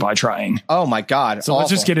mistake by trying. Oh my God. So let's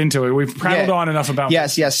just get into it. We've prattled on enough about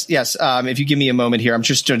Yes. If you give me a moment here, I'm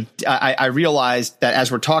just, I realized that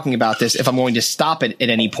as we're talking about this, if I'm going to stop it at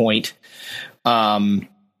any point,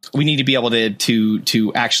 we need to be able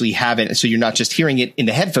to actually have it, so you're not just hearing it in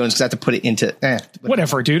the headphones, because I have to put it into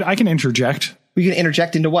whatever, dude. I can interject. We can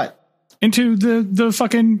interject into what? Into the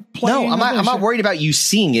fucking play. No, I'm not worried about you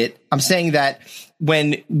seeing it. I'm saying that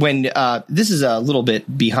when this is a little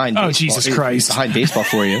bit behind. Oh, baseball. Jesus Christ! Behind baseball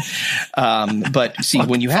for you. But see,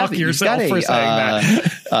 when you have yourself for saying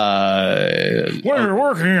that. We're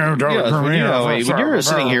working when you're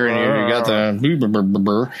sitting here and you got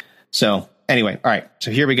the so. Anyway, all right.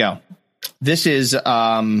 So here we go. This is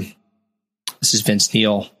Vince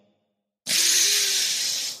Neil.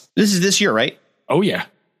 This is this year, right? Oh yeah.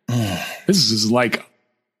 This is like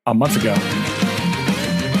a month ago.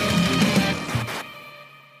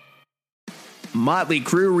 Motley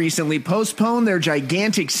Crue recently postponed their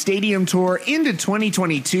gigantic stadium tour into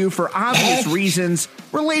 2022 for obvious reasons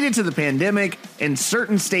related to the pandemic and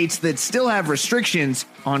certain states that still have restrictions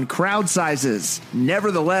on crowd sizes.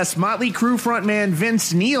 Nevertheless, Motley Crue frontman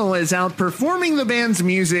Vince Neil is out performing the band's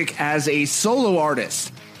music as a solo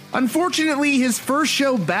artist. Unfortunately, his first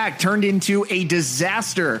show back turned into a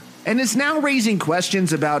disaster and is now raising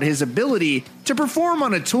questions about his ability to perform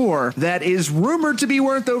on a tour that is rumored to be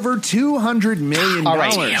worth over $200 million. All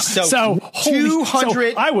right, so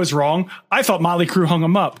 200. I was wrong. I thought Motley Crue hung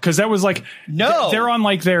him up because that was like, no, they're on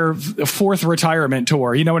like their fourth retirement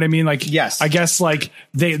tour. You know what I mean? Like, yes, I guess like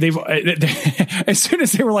they've as soon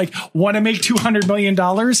as they were like, want to make $200 million,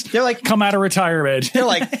 they're like, come out of retirement. They're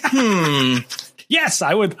like, Yes,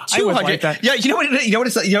 I would like that. Yeah, you know what it reminds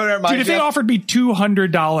Dude, if they offered me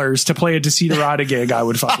 $200 to play a Desiderata gig, I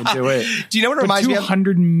would fucking do it. Do you know what it reminds me of?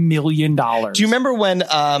 $200 million. Do you remember when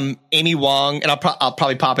Amy Wong, and I'll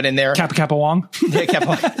probably pop it in there. Kappa Wong? Yeah, Kappa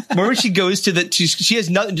Wong. Remember she goes to she has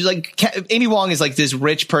nothing, like, Amy Wong is like this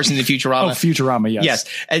rich person in Futurama. Oh, Futurama, yes. Yes.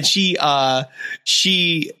 And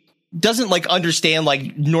she doesn't like understand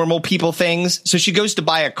like normal people things, so she goes to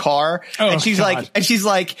buy a car, and she's like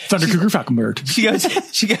Thunder Cougar Falcon Bird. She goes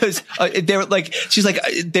they were like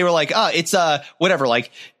it's whatever, like,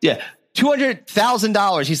 yeah,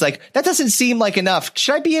 $200,000. He's like, that doesn't seem like enough.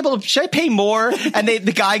 Should I pay more? And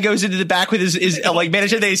the guy goes into the back with his like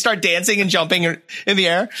manager. They start dancing and jumping in the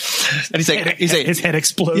air. And he's like, his head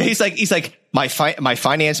explodes. Yeah, he's like, my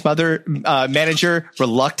finance manager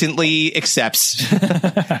reluctantly accepts.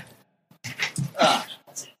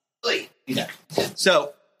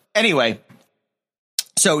 So anyway,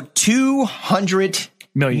 $200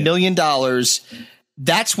 million.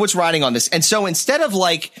 That's what's riding on this. And so instead of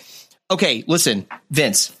like, okay, listen,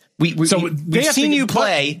 Vince, we've seen you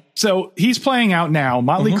play. So he's playing out now.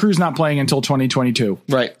 Motley Crue's not playing until 2022.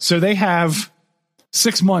 Right. So they have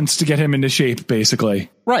 6 months to get him into shape,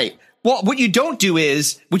 basically. Right. Well, what you do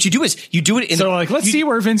is you do it in. So let's see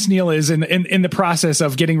where Vince Neil is in the process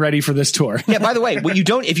of getting ready for this tour. Yeah. By the way,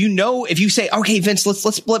 if you say, okay, Vince,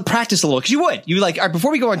 let's practice a little, because you like, all right,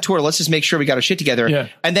 before we go on tour, let's just make sure we got our shit together. Yeah.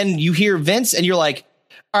 And then you hear Vince and you're like,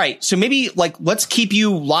 all right, so maybe like, let's keep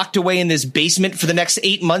you locked away in this basement for the next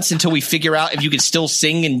 8 months until we figure out if you can still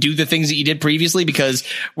sing and do the things that you did previously, because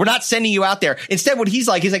we're not sending you out there. Instead, what he's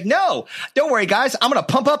like, no, don't worry, guys. I'm going to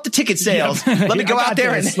pump up the ticket sales. Let me go out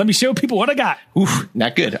there and let me show people what I got. Oof,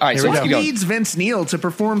 not good. All right, so what leads Vince Neil to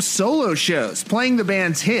perform solo shows, playing the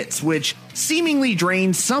band's hits, which seemingly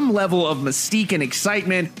drains some level of mystique and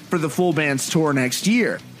excitement for the full band's tour next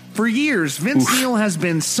year. For years, Vince Neil has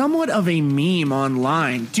been somewhat of a meme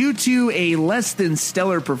online due to a less than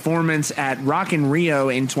stellar performance at Rock in Rio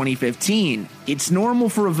in 2015. It's normal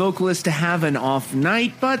for a vocalist to have an off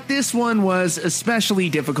night, but this one was especially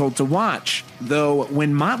difficult to watch. Though,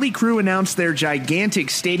 when Motley Crue announced their gigantic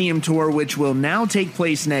stadium tour, which will now take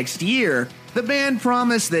place next year, the band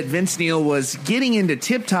promised that Vince Neil was getting into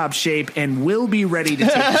tip-top shape and will be ready to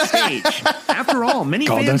take the stage. After all, many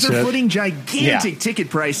fans are footing gigantic ticket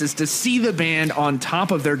prices to see the band on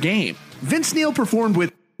top of their game. Vince Neil performed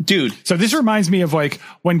with... Dude. So this reminds me of like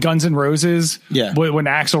when Guns N' Roses, when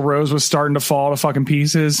Axl Rose was starting to fall to fucking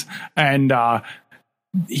pieces, and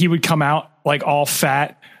he would come out like all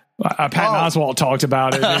fat. Patton Oswalt talked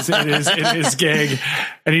about it in his gig,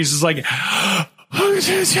 and he's just like... We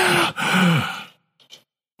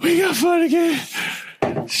got fun again.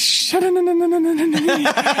 He's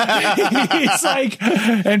like,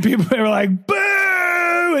 and people were like,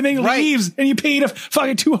 boo! And then he leaves, and you paid a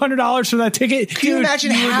fucking $200 for that ticket. Can you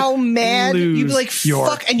imagine how mad you'd be like,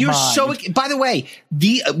 fuck? And you're so, by the way,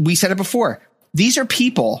 we said it before. These are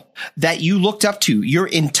people that you looked up to your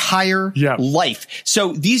entire life.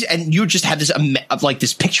 So and you just have this, like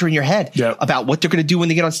this picture in your head about what they're going to do when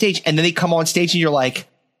they get on stage. And then they come on stage and you're like,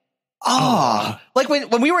 like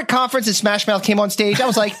when we were at conference and Smash Mouth came on stage, I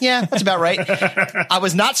was like, yeah, that's about right. I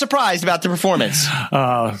was not surprised about the performance.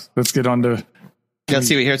 Let's get on to... Let's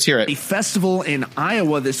hear it. A festival in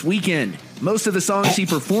Iowa this weekend. Most of the songs he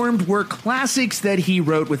performed were classics that he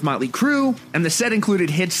wrote with Motley Crue, and the set included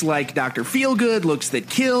hits like Dr. Feelgood, Looks That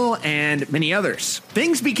Kill, and many others.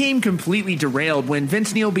 Things became completely derailed when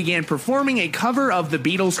Vince Neil began performing a cover of the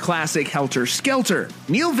Beatles' classic Helter Skelter.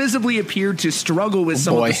 Neil visibly appeared to struggle with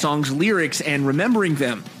some of the song's lyrics and remembering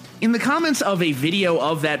them. In the comments of a video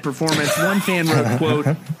of that performance, one fan wrote, quote,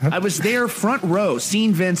 I was there front row,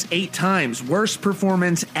 seen Vince 8 times, worst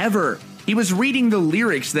performance ever. He was reading the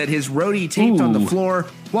lyrics that his roadie taped on the floor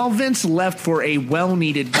while Vince left for a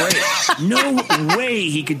well-needed break. No way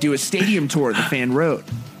he could do a stadium tour, the fan wrote.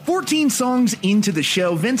 14 songs into the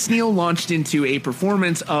show, Vince Neil launched into a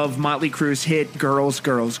performance of Motley Crue's hit Girls,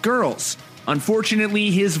 Girls, Girls. Unfortunately,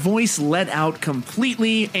 his voice let out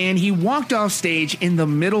completely, and he walked off stage in the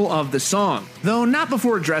middle of the song, though not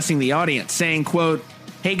before addressing the audience, saying, quote,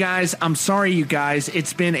 "Hey guys, I'm sorry you guys,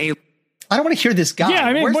 it's been a..." I don't want to hear this guy. Yeah,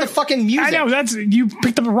 I mean, where's the fucking music? I know, you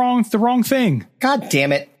picked up the wrong thing. God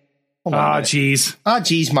damn it. Oh, jeez. Oh,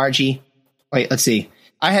 jeez, Margie. Wait, let's see.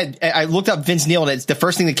 I looked up Vince Neil, and the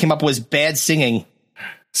first thing that came up was bad singing.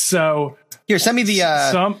 So here, send me the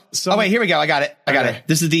oh wait, here we go. I got it.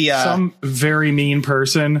 This is the some very mean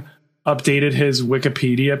person updated his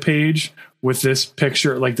Wikipedia page with this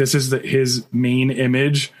picture. Like, this is his main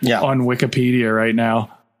image on Wikipedia right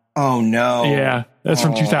now. Oh no. Yeah, that's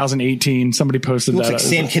from 2018. Somebody posted looks that. Like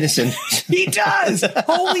Sam Kinison. He does.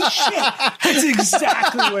 Holy shit. That's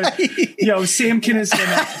exactly what. Yo, Sam Kinison,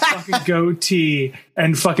 fucking goatee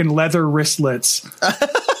and fucking leather wristlets.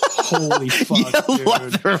 Holy fuck, dude.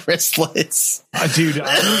 Leather wristlets. Dude,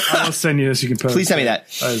 I'll send you this. You can post. Please send me that.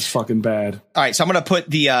 That is fucking bad. All right, so I'm going to put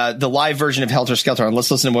the live version of Helter Skelter on.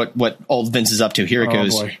 Let's listen to what old Vince is up to. Here it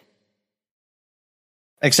goes. Boy.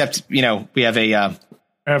 Except, we have a...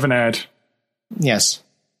 I have an ad. Yes.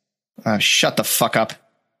 Shut the fuck up.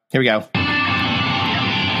 Here we go.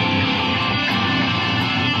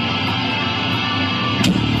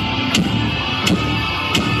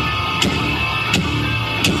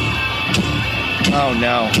 Oh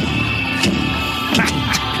no.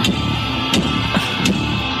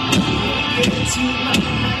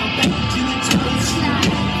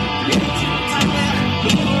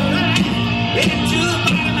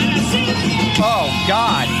 Oh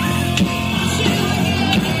God.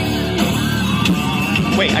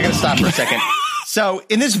 Wait, I gotta stop for a second. So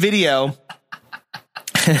in this video,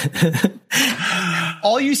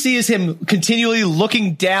 all you see is him continually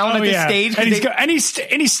looking down at the stage, and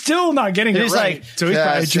he's still not getting it right. Like, so he's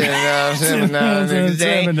listen,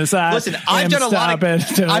 I've done a lot of.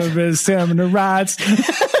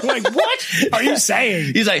 Like, what are you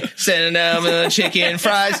saying? He's like, sending them chicken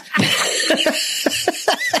fries.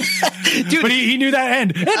 Dude, but he knew that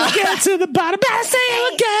end. And get to the bottom, I say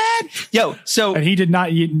it again. Yo, so and he did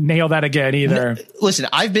not nail that again either. Listen,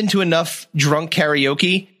 I've been to enough drunk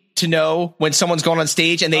karaoke to know when someone's going on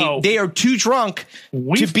stage and they are too drunk.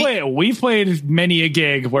 We've played many a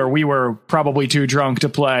gig where we were probably too drunk to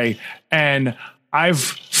play, and I've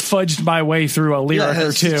fudged my way through a lyric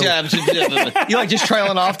or two. You're like just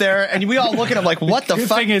trailing off there, and we all look at him like, what the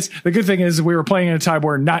fuck? The good thing is we were playing at a time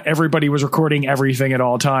where not everybody was recording everything at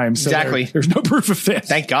all times. So exactly. There's no proof of this.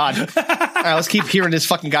 Thank God. All right, let's keep hearing this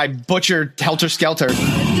fucking guy butcher Helter Skelter.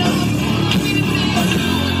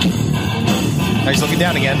 Now he's looking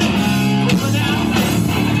down again.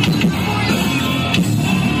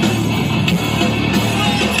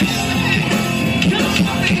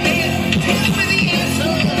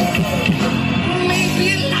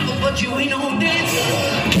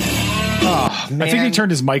 Oh, man. I think he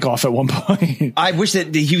turned his mic off at one point. I wish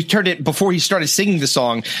that he turned it before he started singing the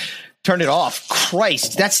song. Turned it off.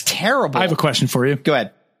 Christ, that's terrible. I have a question for you. Go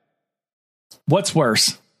ahead. What's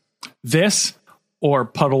worse, this or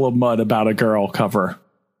Puddle of Mud About a Girl cover?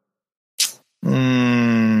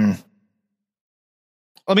 Let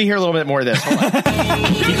me hear a little bit more of this. Hold on.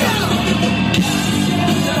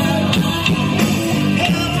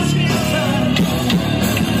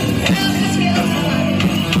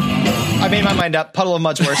 I made my mind up. Puddle of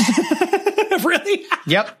Mud's worse. Really?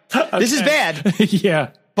 Yep. Okay. This is bad.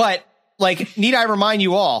 Yeah. But, like, need I remind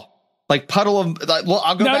you all? Like, Puddle of... well,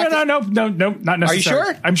 I'll go back No, not necessarily. Are you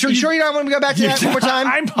sure? I'm sure. You sure you don't want to go back to that one more time?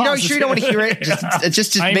 I'm positive. You sure you don't want to hear it?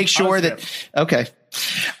 Just to make sure that... Okay.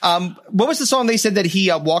 What was the song they said that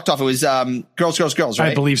he walked off? It was Girls, Girls, Girls,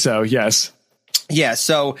 right? I believe so, yes. Yeah,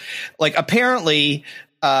 so, like, apparently,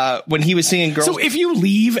 when he was singing Girls... So if you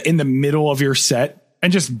leave in the middle of your set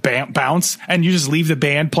and just bounce, and you just leave the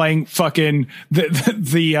band playing fucking the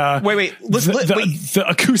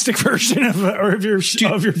acoustic version of your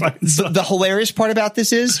song. The hilarious part about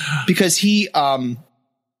this is because he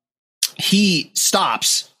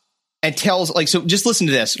stops and tells, like, so just listen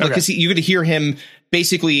to this, because you're going to hear him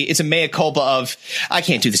basically, it's a mea culpa of, I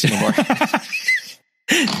can't do this anymore.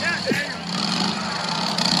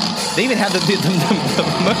 They even have the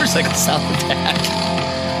motorcycle sound in the back.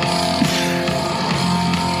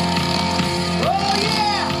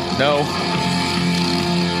 No.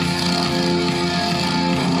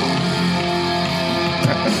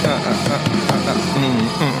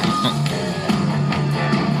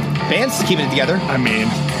 Band's keeping it together.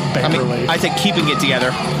 I think keeping it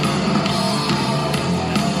together.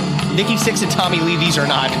 Nikki Sixx and Tommy Lee, these are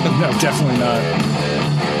not. No, definitely not.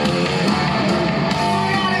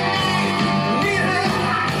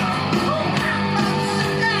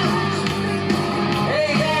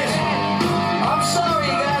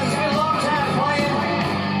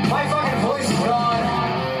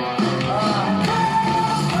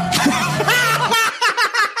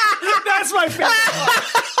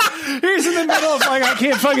 the middle of like, I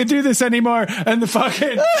can't fucking do this anymore. And the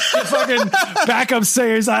fucking backup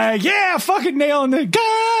singer's like, yeah, fucking nailing it.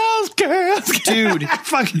 Girls. Dude,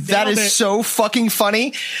 fucking that nailed is it. so fucking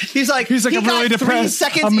funny. He's like, I'm really depressed.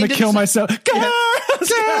 I'm going to kill myself. Girls.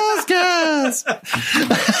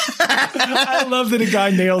 I love that a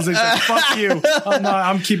guy nails it. Like, fuck you.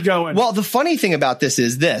 I'm keep going. Well, the funny thing about this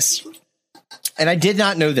is this, and I did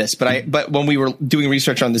not know this, but when we were doing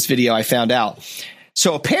research on this video, I found out.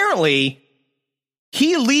 So apparently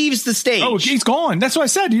he leaves the stage. Oh, he's gone. That's what I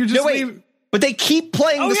said. You just leave. But they keep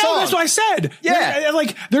playing the song. That's what I said. Yeah.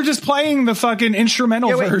 They're just playing the fucking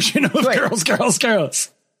instrumental version of Girls.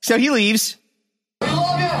 So he leaves. We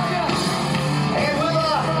love you. And we'll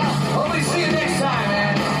hopefully see you next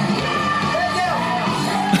time,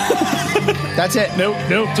 man. That's it. Nope.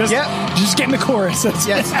 Just getting the chorus.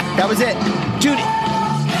 Yes, that was it. Dude,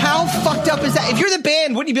 how fucked up is that? If you're the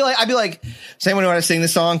band, wouldn't you be like, I'd be like, does anyone know how to sing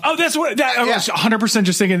this song? Oh, that's what I was 100%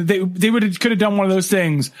 just thinking. They could have done one of those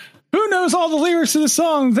things. Who knows all the lyrics to the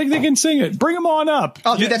song? Think they can sing it? Bring them on up.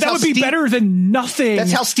 Oh, dude, that would be better than nothing.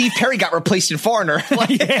 That's how Steve Perry got replaced in Foreigner. Like,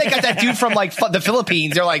 they got that dude from like the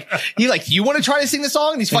Philippines. They're like, you want to try to sing the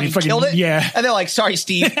song? And he's fucking killed it. Yeah. And they're like, sorry,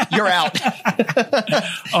 Steve, you're out.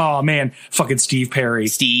 Oh man, fucking Steve Perry.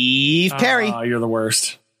 Steve Perry. You're the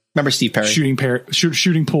worst. Remember Steve Perry? Shooting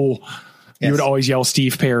pool. Yes. You would always yell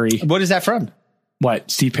Steve Perry. What is that from? What,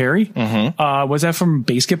 Steve Perry? Mm-hmm. Was that from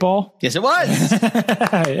Basketball? Yes, it was.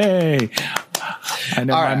 Hey, I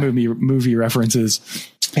know my movie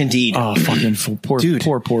references. Indeed. Oh, fucking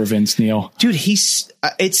poor Vince Neil. Dude, it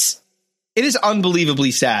is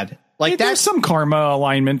unbelievably sad. Like there's some karma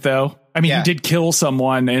alignment though. I mean, he did kill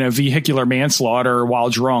someone in a vehicular manslaughter while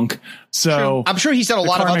drunk. So I'm sure he's done a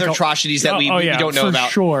lot of other atrocities that we don't know about.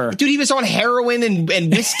 Sure. Dude, he was on heroin and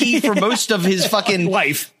whiskey for most of his fucking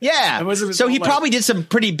life. Yeah. So he probably did some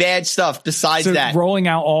pretty bad stuff besides that. Rolling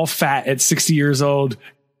out all fat at 60 years old,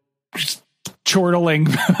 chortling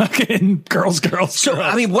fucking girls. So,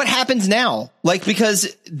 I mean, what happens now? Like,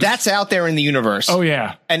 because that's out there in the universe. Oh,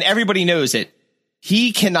 yeah. And everybody knows it.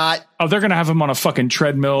 He cannot. Oh, they're gonna have him on a fucking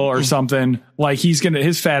treadmill or something. Like his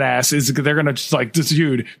fat ass they're gonna just like, this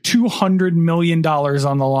dude, $200 million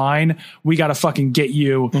on the line. We gotta fucking get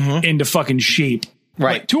you into fucking shape.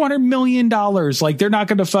 Right. Like, $200 million. Like they're not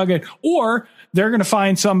gonna fucking, or they're gonna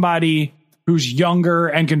find somebody who's younger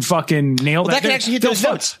and can fucking nail that. That can actually hit those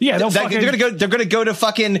notes. Yeah, they're gonna go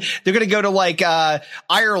to like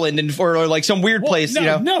Ireland or like some weird place.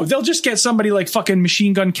 No, they'll just get somebody like fucking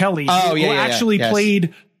Machine Gun Kelly who actually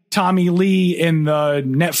played Tommy Lee in the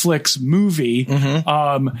Netflix movie.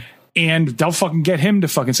 And they'll fucking get him to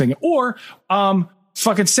fucking sing it. Or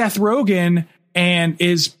fucking Seth Rogen and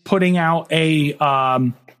is putting out a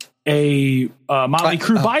Motley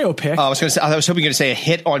Crue biopic. I was hoping you were going to say a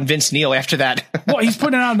hit on Vince Neil after that. Well, he's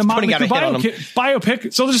putting out the Motley Crue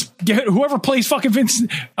biopic. So just get whoever plays fucking Vince.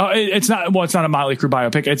 It's not a Motley Crue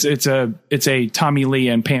biopic. It's a Tommy Lee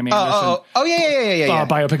and Pam Anderson.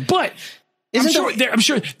 Biopic. But I'm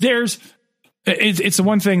sure there's. It's the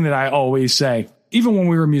one thing that I always say, even when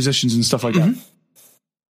we were musicians and stuff like that.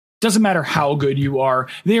 Doesn't matter how good you are,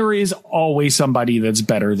 there is always somebody that's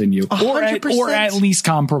better than you, or at least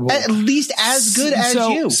comparable, at least as good as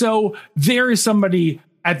you. So there is somebody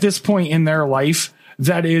at this point in their life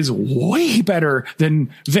that is way better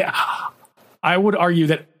than I would argue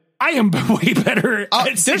that I am way better.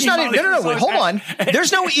 There's not even, no, wait, hold on.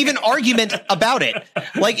 There's no even argument about it.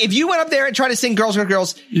 Like if you went up there and tried to sing Girls,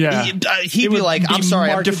 he'd be like, I'm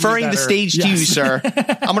sorry, I'm deferring the stage to you, sir.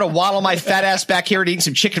 I'm going to waddle my fat ass back here and eat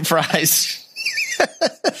some chicken fries.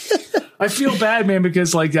 I feel bad, man,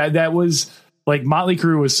 because like that was like Motley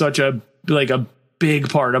Crue was such a big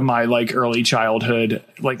part of my like early childhood.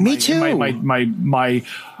 Like me too.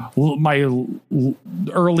 My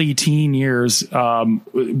early teen years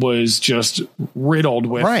was just riddled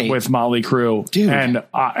with Motley Crue, dude. And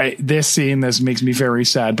seeing this makes me very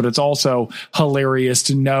sad, but it's also hilarious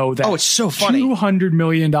to know that it's so funny. $200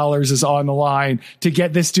 million is on the line to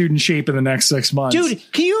get this dude in shape in the next 6 months. Dude,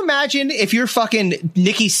 can you imagine if you're fucking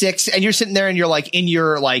Nikki Sixx and you're sitting there and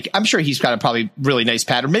you're like I'm sure he's got a probably really nice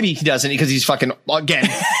pad, or maybe he doesn't because he's fucking again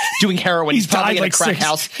doing heroin. He's probably in a crack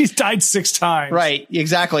house. He's died 6 times. Right,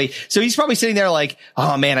 exactly. So he's probably sitting there like,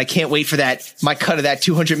 oh man, I can't wait for my cut of that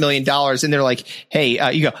 $200 million. And they're like,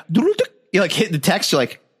 hey, you go, you like hit the text. You're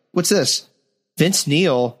like, what's this? Vince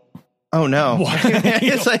Neil Oh no!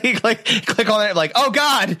 It's like click on it, like, oh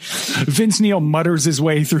god! Vince Neil mutters his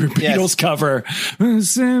way through Beatles cover.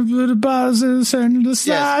 Yes.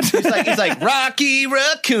 He's like Rocky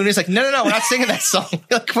Raccoon. It's like, no, we're not singing that song.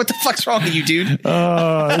 Like, what the fuck's wrong with you, dude?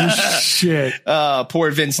 Oh shit!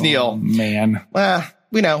 Poor Vince Neil. Man. Well,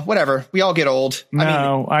 we know, whatever. We all get old.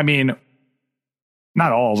 No, I mean,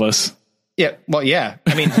 not all of us. Yeah, well, yeah.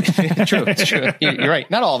 I mean, true. It's true. You're right.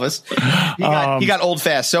 Not all of us. He got old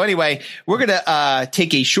fast. So anyway, we're gonna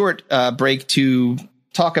take a short break to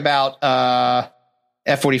talk about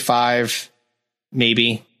F45.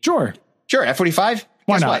 Maybe. Sure. F45.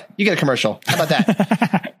 Why Guess not? What? You get a commercial. How about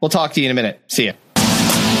that? We'll talk to you in a minute. See ya.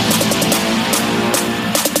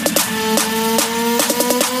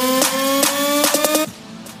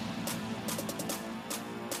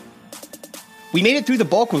 We made it through the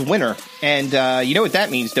bulk with winter, and you know what that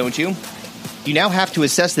means, don't you? You now have to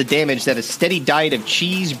assess the damage that a steady diet of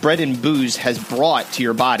cheese, bread, and booze has brought to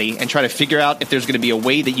your body and try to figure out if there's going to be a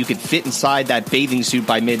way that you could fit inside that bathing suit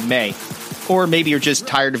by mid-May. Or maybe you're just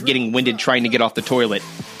tired of getting winded trying to get off the toilet.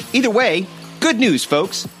 Either way, good news,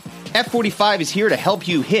 folks. F45 is here to help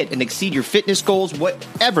you hit and exceed your fitness goals,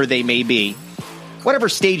 whatever they may be. Whatever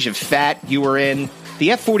stage of fat you are in, the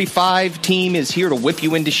F45 team is here to whip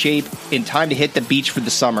you into shape in time to hit the beach for the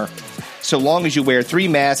summer. So long as you wear 3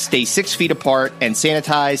 masks, stay 6 feet apart, and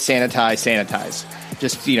sanitize.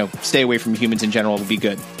 Just, stay away from humans in general will be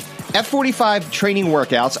good. F45 training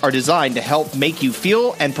workouts are designed to help make you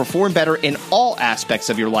feel and perform better in all aspects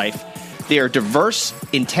of your life. They are diverse,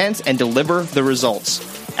 intense, and deliver the results.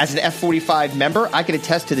 As an F45 member, I can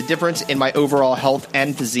attest to the difference in my overall health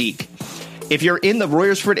and physique. If you're in the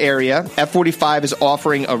Royersford area, F45 is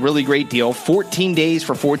offering a really great deal, 14 days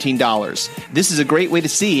for $14. This is a great way to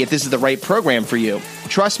see if this is the right program for you.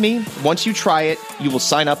 Trust me, once you try it, you will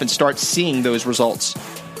sign up and start seeing those results.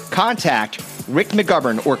 Contact Rick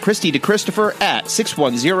McGovern or Christy DeChristopher at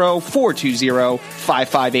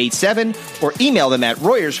 610-420-5587 or email them at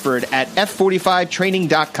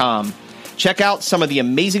royersford@f45training.com. Check out some of the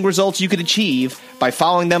amazing results you could achieve by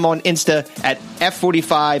following them on Insta at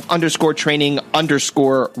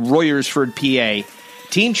F45_training_Royersford PA.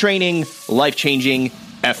 Team training, life-changing,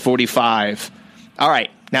 F45. All right,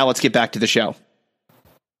 now let's get back to the show.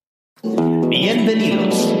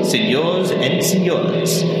 Bienvenidos, señores and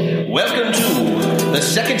señores. Welcome to the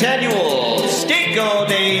second annual Cinco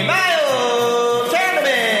de Mayo tournament.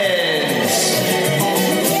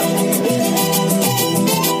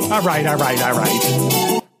 All right.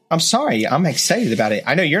 I'm sorry. I'm excited about it.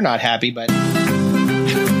 I know you're not happy, but... Oh,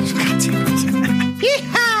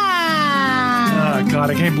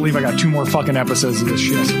 God, I can't believe I got 2 more fucking episodes of this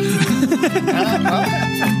shit.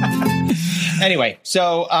 Anyway,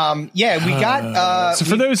 so, we got... so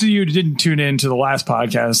for those of you who didn't tune in to the last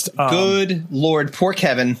podcast... good Lord, poor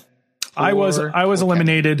Kevin. I was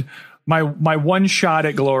eliminated. My one shot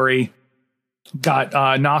at glory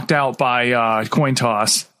got knocked out by coin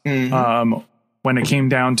toss. Mm-hmm. When it came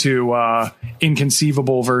down to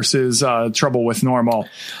inconceivable versus trouble with normal,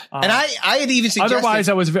 and I had even suggested. Otherwise,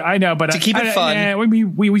 I know, but to keep it fun,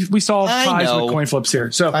 we solve ties with coin flips here.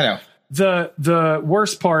 So I know the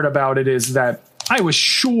worst part about it is that I was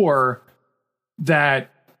sure that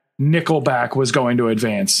Nickelback was going to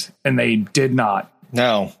advance, and they did not.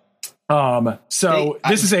 No.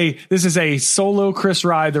 This is a solo Chris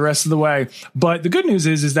ride the rest of the way. But the good news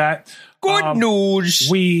is that good news.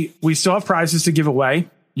 We still have prizes to give away.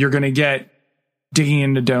 You're going to get Digging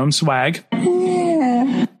into Dome swag.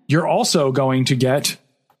 You're also going to get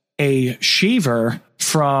a shaver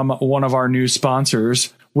from one of our new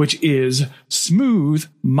sponsors, which is Smooth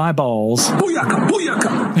My Balls. Booyaka,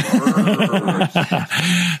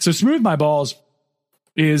 booyaka. So Smooth My Balls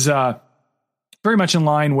is very much in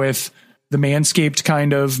line with the Manscaped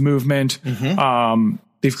kind of movement. Mm-hmm.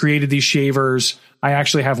 They've created these shavers. I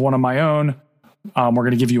actually have one of my own. We're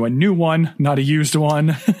going to give you a new one, not a used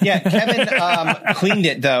one. Yeah, Kevin cleaned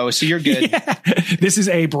it, though, so you're good. Yeah. This is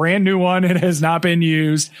a brand new one. It has not been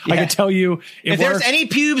used. Yeah. I can tell you, if there's any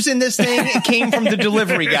pubes in this thing, it came from the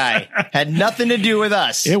delivery guy. Had nothing to do with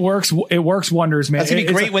us. It works wonders, man. That's gonna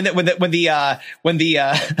be great when the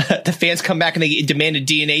fans come back and they demand a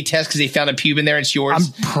DNA test because they found a pube in there. And it's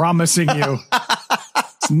yours. I'm promising you,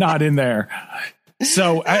 it's not in there.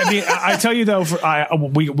 So I mean, I tell you though,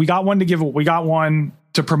 we got one to give. We got one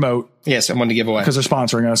to promote. Yes, and one to give away because they're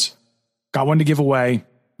sponsoring us. Got one to give away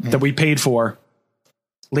that we paid for.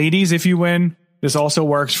 Ladies, if you win, this also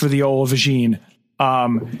works for the old vagine.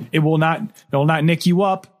 It will not nick you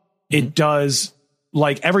up. It does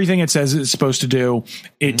like everything it says it's supposed to do.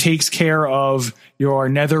 It takes care of your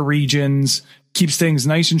nether regions. keeps things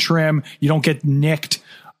nice and trim. You don't get nicked.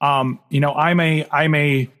 I'm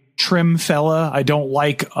a trim fella. I don't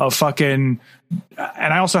like a fucking,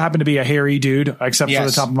 and I also happen to be a hairy dude, except for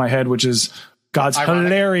the top of my head, which is God's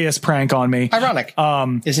hilarious prank on me. Ironic,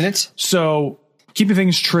 isn't it? So keeping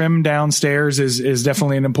things trim downstairs is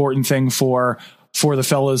definitely an important thing for the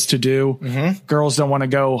fellas to do. Mm-hmm. Girls don't want to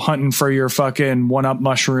go hunting for your fucking 1-up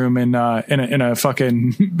mushroom in a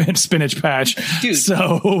fucking spinach patch. Dude,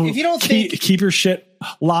 so if you don't keep your shit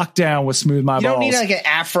locked down with Smooth My Balls. You don't need like an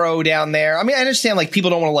afro down there. I mean, I understand like people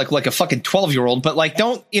don't want to look like a fucking 12-year-old, but like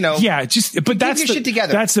don't, Yeah, but that's shit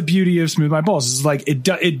together. That's the beauty of Smooth My Balls. It's like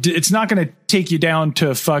it's not going to take you down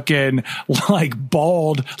to fucking like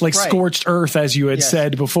bald, like scorched earth, as you had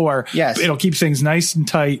said before. Yes. It'll keep things nice and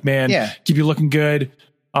tight, man. Yeah. Keep you looking good.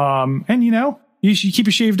 And you keep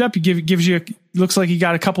it shaved up. Looks like you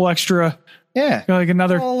got a couple extra. Yeah, like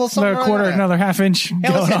another quarter, another half inch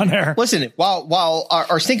going on there. Listen, while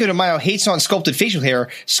our Cinco de Mayo hates on sculpted facial hair,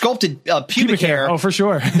 sculpted pubic hair. Oh, for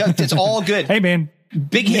sure, it's all good. Hey, man,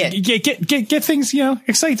 big hit. Get things,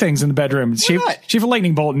 excite things in the bedroom. Shave a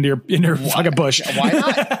lightning bolt into your fucking bush. Why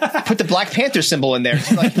not? Put the Black Panther symbol in there.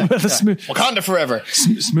 Like, Wakanda forever.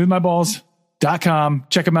 Smoothmyballs.com.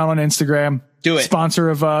 Check them out on Instagram. Do it.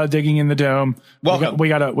 Sponsor of Digging in the Dome. Welcome. We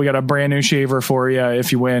got a brand new shaver for you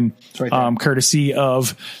if you win. Right courtesy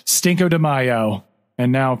of Cinco de Mayo.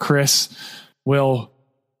 And now Chris will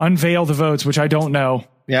unveil the votes, which I don't know.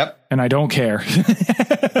 Yep. And I don't care. You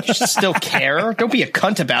should still care. Don't be a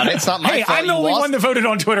cunt about it. It's not my fault. I'm the only one that voted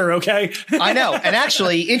on Twitter, okay? I know. And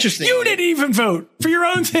actually, interesting. You didn't even vote for your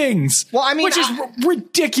own things. Well, I mean, which is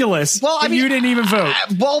ridiculous. Well, I mean, you didn't even vote.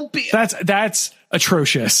 That's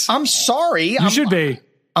atrocious. I'm sorry. You should be.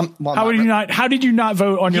 How did you not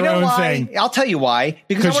vote on your own thing? I'll tell you why.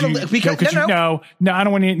 Because I want to. No, I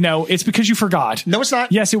don't want to. No, it's because you forgot. No, it's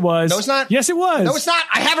not. Yes, it was. No, it's not. Yes, it was. No, it's not.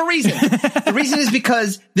 I have a reason. The reason is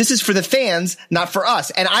because this is for the fans, not for us.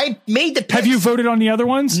 And I made the picks. Have you voted on the other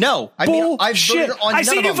ones? No. I've voted on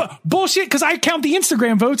none of them. Bullshit, because I count the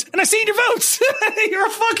Instagram votes, and I seen your votes. You're a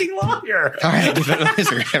fucking liar. All right, I did vote on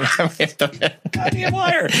Instagram. Goddamn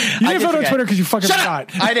liar. You didn't vote on Twitter because you fucking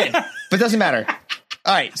forgot. I did, but it doesn't matter.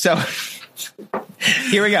 All right, so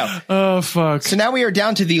here we go. Oh, fuck. So now we are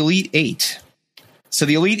down to the Elite Eight. So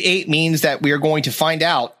the Elite Eight means that we are going to find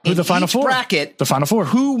out who the final four bracket. The final four.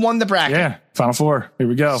 Who won the bracket? Yeah, final four. Here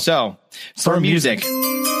we go. So for music.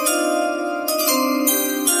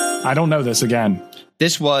 I don't know this again.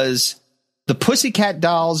 This was the Pussycat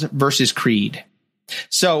Dolls versus Creed.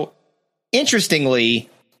 So interestingly,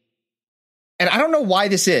 and I don't know why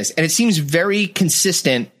this is, and it seems very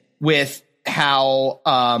consistent with how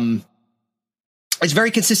it's very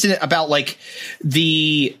consistent about like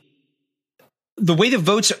the way the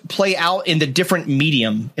votes play out in the different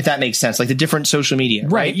medium, if that makes sense, like the different social media,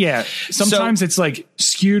 right? Yeah. Sometimes it's like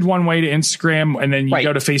skewed one way to Instagram, and then you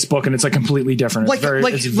go to Facebook, and it's like completely different. Like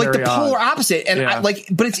the polar opposite. And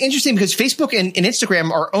but it's interesting because Facebook and Instagram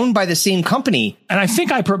are owned by the same company. And I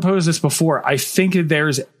think I proposed this before. I think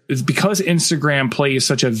because Instagram plays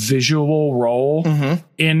such a visual role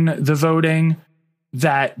in the voting,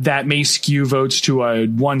 that may skew votes to a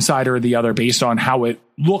one side or the other based on how it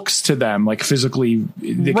looks to them, like physically,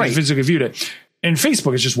 they can physically viewed it. And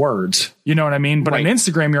Facebook is just words, you know what I mean? But on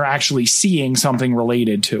Instagram, you're actually seeing something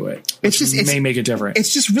related to it. It may make it different.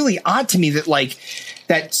 It's just really odd to me that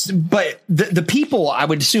but the people I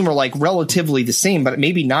would assume are like relatively the same, but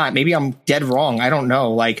maybe not. Maybe I'm dead wrong. I don't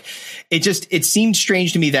know. Like it seemed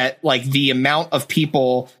strange to me that like the amount of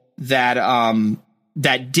people that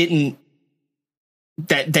didn't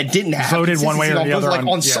have voted one way or the other, like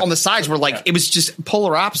on the sides were like it was just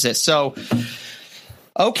polar opposite. So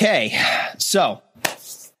okay, so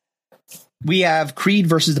we have Creed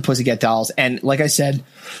versus the Pussycat Dolls, and like I said,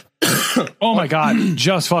 oh my god,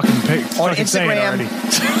 just fucking on Instagram,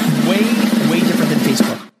 way different than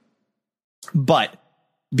Facebook. But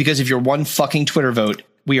because of your one fucking Twitter vote,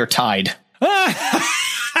 we are tied.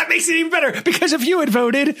 That makes it even better, because if you had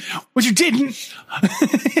voted, which you didn't,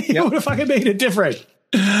 you would have fucking made it different.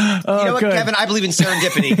 You know what, Kevin? I believe in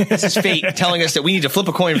serendipity. This is fate telling us that we need to flip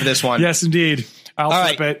a coin for this one. Yes, indeed. I'll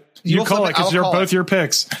flip it. You call it because you're both your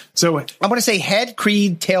picks. So I'm going to say head,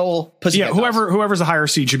 Creed, tail, Pussycat. Yeah, whoever's the higher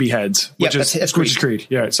seed should be heads. Which is Creed.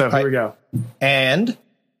 Yeah. So here we go. And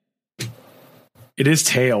it is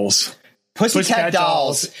tails. Pussycat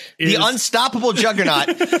Dolls, the unstoppable juggernaut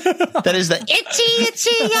that is the itchy,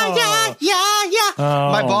 yeah.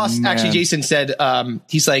 My boss, actually, Jason said,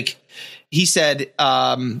 he said,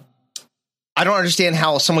 I don't understand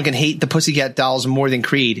how someone can hate the Pussycat Dolls more than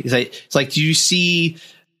Creed. It's like, do you see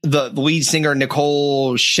the lead singer,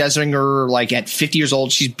 Nicole Scherzinger, like at 50 years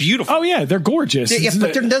old. She's beautiful. Oh yeah, they're gorgeous. Yeah,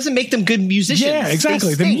 but that doesn't make them good musicians. Yeah,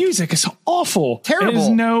 exactly. The music is awful.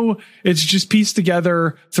 Terrible. It's just pieced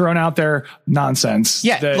together, thrown out there nonsense.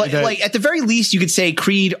 Yeah, like at the very least, you could say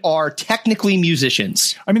Creed are technically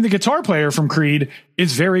musicians. I mean, the guitar player from Creed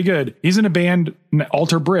is very good. He's in a band,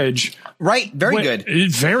 Alter Bridge. Right. Very good.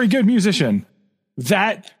 Very good musician.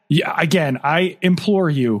 Again, I implore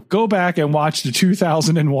you, go back and watch the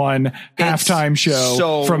 2001 halftime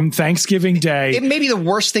show from Thanksgiving Day. It may be the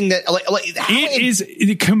worst thing that it is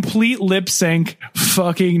complete lip sync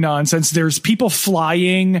fucking nonsense. There's people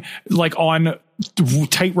flying like on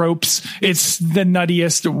tight ropes. It's the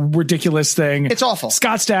nuttiest, ridiculous thing. It's awful.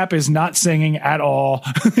 Scott Stapp is not singing at all.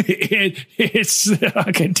 It's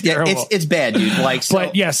fucking terrible. Yeah, it's bad, dude. Like, so,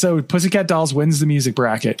 but yeah, so Pussycat Dolls wins the music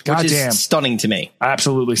bracket. God which damn. Is stunning to me.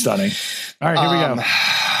 Absolutely stunning. All right, here we go.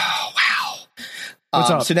 Wow. What's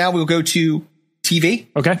up? So now we'll go to TV.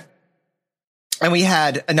 Okay. And we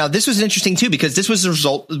had, now this was interesting too, because this was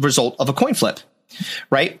the result of a coin flip.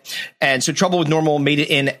 Right. And so Trouble with Normal made it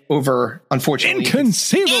in over, unfortunately.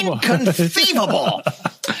 Inconceivable.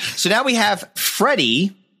 So now we have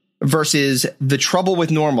Freddie versus the Trouble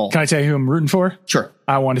with Normal. Can I tell you who I'm rooting for? Sure.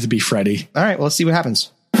 I want it to be Freddie. All right. Well, let's see what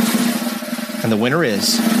happens. And the winner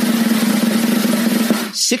is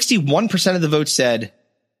 61% of the votes said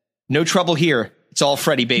no trouble here. It's all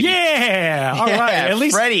Freddie, baby. Yeah. All right. At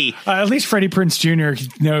least Freddie. At least Freddie Prinze Jr.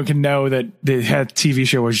 can know that the TV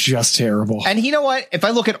show was just terrible. And you know what? If I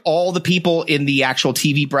look at all the people in the actual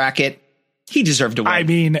TV bracket, he deserved to win. I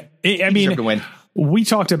mean, he deserved to win. We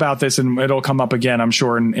talked about this, and it'll come up again, I'm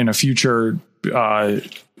sure, in a future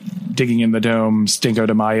Digging in the Dome, Cinco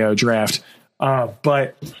de Mayo draft.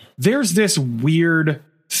 But there's this weird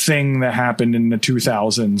thing that happened in the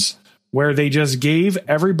 2000s where they just gave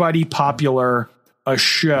everybody popular a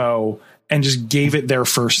show and just gave it their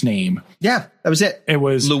first name. Yeah, that was it. It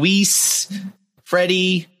was Luis,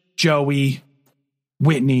 Freddie, Joey,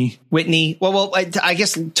 Whitney. Well, I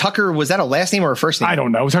guess Tucker, was that a last name or a first name? I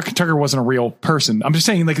don't know. Tucker wasn't a real person. I'm just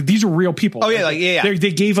saying, like, these are real people. Oh yeah,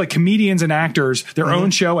 They gave like comedians and actors their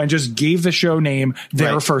own show and just gave the show name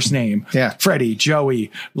their first name. Yeah, Freddie,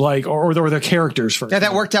 Joey, like, or their characters first. Yeah,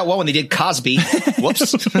 that worked out well when they did Cosby.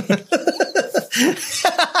 Whoops.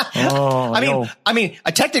 I mean,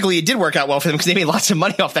 technically it did work out well for them because they made lots of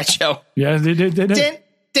money off that show. Yeah, they did.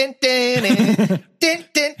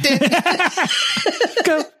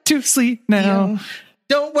 Go to sleep now.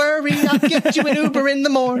 Don't worry, I'll get you an Uber in the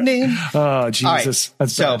morning. Oh, Jesus. Right.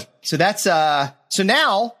 That's bad. So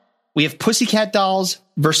now we have Pussycat Dolls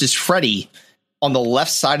versus Freddie on the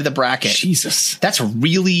left side of the bracket. Jesus. That's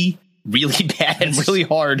really, really bad and really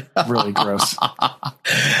hard. Really gross. All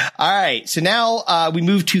right. So now we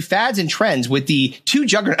move to fads and trends with the two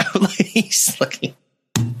juggernaut ladies looking.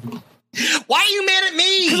 Why are you mad at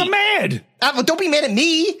me? Because I'm mad. Well, don't be mad at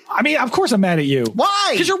me. I mean, of course I'm mad at you. Why?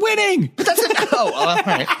 Because you're winning. But that's all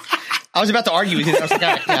right. I was about to argue with you. I was like,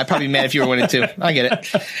 I'd probably be mad if you were winning too. I get it.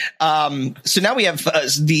 So now we have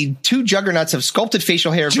the two juggernauts of sculpted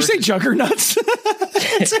facial hair. Did you say juggernauts?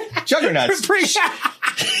 Juggernauts.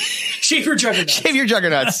 Shave your juggernauts. Shave your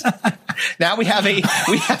juggernauts. Now we have a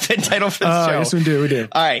title for the show. Yes, we do.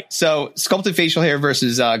 All right. So sculpted facial hair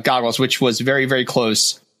versus goggles, which was very, very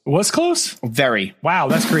close. Was close? Very. Wow,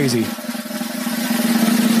 that's crazy.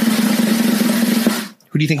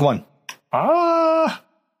 Who do you think won? I'm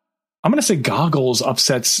going to say goggles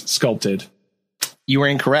upsets sculpted. You were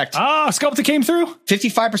incorrect. Sculpted came through?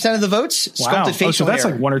 55% of the votes. Wow. Sculpted facial so that's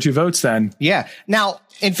hair. like 1 or 2 votes then. Yeah. Now,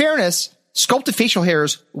 in fairness, sculpted facial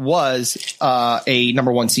hairs was a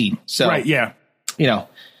number 1 seed. So, right, yeah. You know,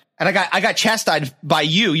 and I got chastised by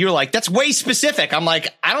you. You're like, that's way specific. I'm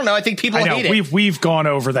like, I don't know. I think people hate it. We've gone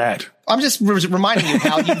over that. I'm just reminding you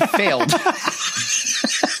how you failed.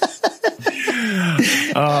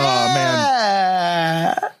 Oh,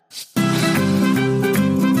 man.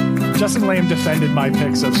 Justin Lamb defended my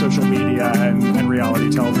picks of social media and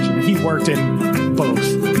reality television. He worked in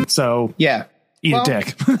both. So, yeah. Eat a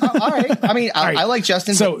dick. All right. I mean, right. I like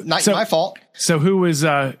Justin, but not my fault. So who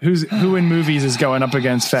in movies is going up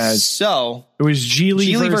against Faz? So it was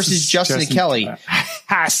Geely versus Justin and Kelly.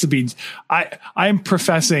 Has to be. I'm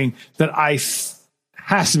professing that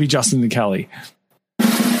has to be Justin and Kelly.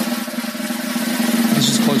 This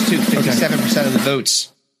is close too. 57% of the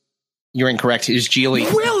votes. You're incorrect. It is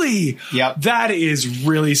Geely. Really? Yep. That is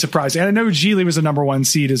really surprising. And I know Geely was a number 1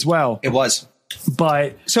 seed as well. It was.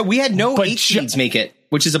 But so we had no 8 seeds make it,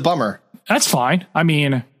 which is a bummer. That's fine. I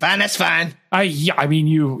mean, fine. That's fine. I mean,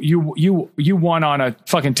 you won on a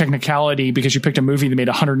fucking technicality because you picked a movie that made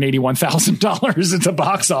 $181,000 at the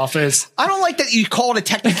box office. I don't like that you call it a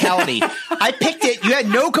technicality. I picked it. You had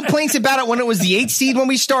no complaints about it when it was the 8th seed when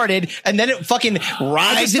we started, and then it fucking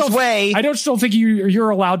rides its way. I don't still think you're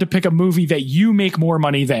allowed to pick a movie that you make more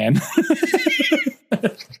money than.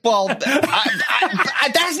 Well,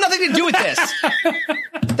 that has nothing to do with this.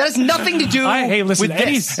 That has nothing to do hey, listen, with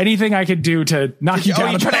this. Anything I could do to knock you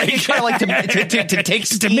down. You try to take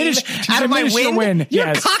steam out of my win? You're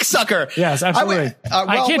a cocksucker. Yes, absolutely.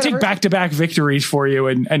 I can't take back-to-back victories for you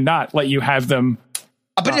and not let you have them.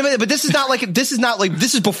 But this is not like this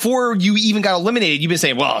is before you even got eliminated. You've been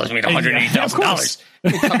saying, well, it's made $180,000.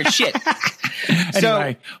 Fucking shit.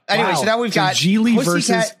 Anyway, wow. So now we've got Geely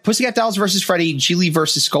Pussycat Dolls versus Freddy, Geely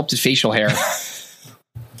versus sculpted facial hair.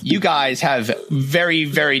 You guys have very,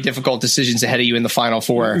 very difficult decisions ahead of you in the final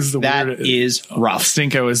four. That is rough.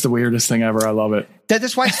 Stinko is the weirdest thing ever. I love it.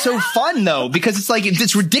 That's why it's so fun, though, because it's like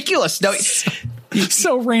it's ridiculous. No,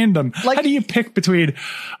 so random. Like, how do you pick between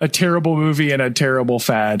a terrible movie and a terrible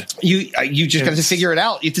fad? You just got to figure it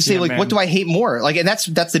out. You have to say, what do I hate more? Like, and that's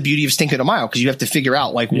the beauty of Stinko de Mayo, because you have to figure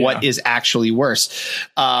out what is actually worse.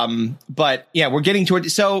 But yeah, we're getting to it.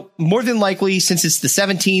 So more than likely, since it's the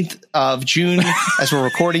 17th of June as we're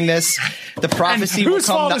recording this, the prophecy will come. Whose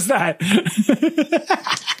fault is that?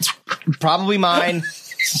 Probably mine.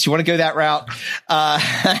 Since you want to go that route,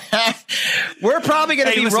 we're probably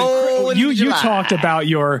going to be rolling. You talked about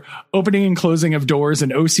your opening and closing of doors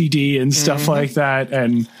and OCD and stuff like that,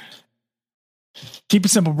 and keep it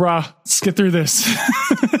simple, brah. Let's get through this.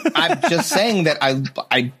 I'm just saying that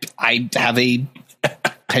I have a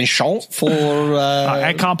penchant for.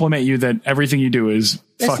 I compliment you that everything you do is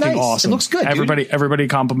fucking awesome. It looks good. Everybody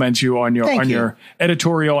compliments you on your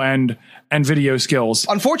editorial and video skills.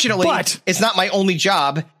 Unfortunately, it's not my only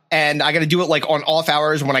job, and I got to do it like on off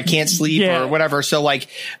hours when I can't sleep or whatever. So like,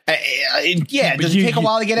 does it take a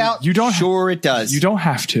while to get out? Sure, it does. You don't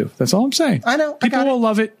have to. That's all I'm saying. I know. People will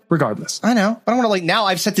love it regardless. I know. I don't want to now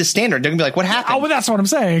I've set this standard. They're gonna be like, what happened? Oh, well, that's what I'm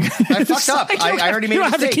saying. I fucked up. I already made a mistake. You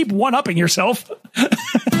don't have to keep one-upping yourself.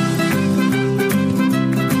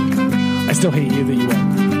 I still hate you that you win.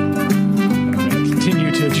 I'm going to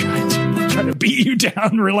continue to try to beat you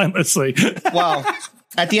down relentlessly. Well,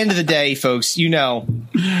 at the end of the day, folks, you've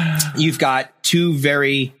got two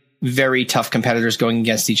very, very tough competitors going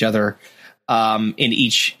against each other in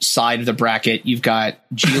each side of the bracket. You've got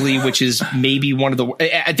Geely, which is maybe one of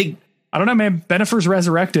the. I don't know, man. Benifer's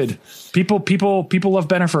resurrected. People love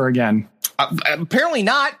Benifer again. Apparently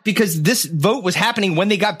not, because this vote was happening when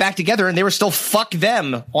they got back together, and they were still fuck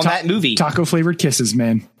them on that movie. Taco flavored kisses,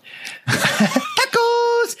 man.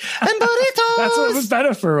 Tacos and burritos. That's what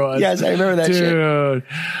Benifer was. Yes, I remember that shit.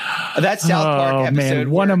 That South Park episode. Man,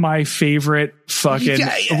 one of my favorite fucking.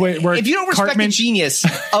 If you don't respect the genius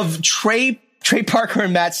of Trey Parker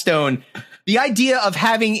and Matt Stone, the idea of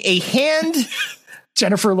having a hand.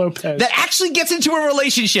 Jennifer Lopez that actually gets into a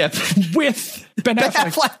relationship with Ben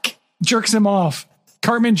Affleck. Jerks him off.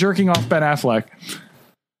 Cartman jerking off Ben Affleck.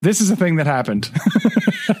 This is a thing that happened.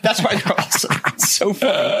 That's why they're awesome. It's so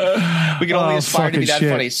funny. We can only aspire to be that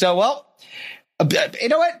funny. So, well, you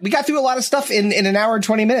know what? We got through a lot of stuff in an hour and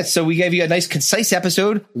 20 minutes. So we gave you a nice, concise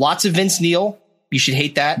episode. Lots of Vince Neil. You should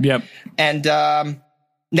hate that. Yep. And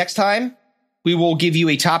next time, we will give you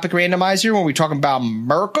a topic randomizer when we're talking about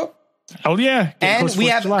America. Oh, yeah. And we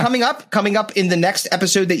have coming up in the next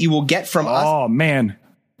episode that you will get from us. Oh, man.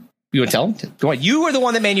 You want to tell them? Go on. You were the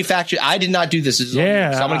one that manufactured. I did not do this. So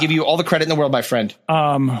I'm going to give you all the credit in the world, my friend.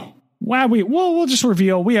 Well, we'll just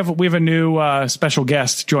reveal we have a new special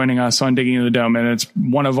guest joining us on Digging in the Dome, and it's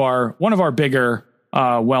one of our bigger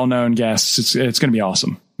well-known guests. It's going to be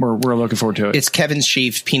awesome. We're looking forward to it. It's Kevin's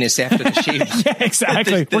shaved penis after the shave. Yeah,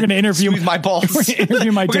 exactly. We're going to interview my balls. We're going to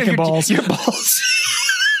interview my dick and balls. Your balls.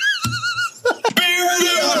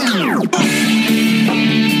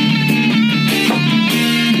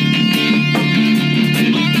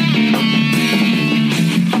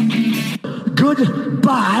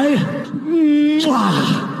 Goodbye.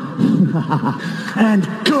 And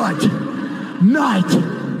good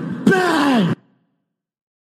night. Bang!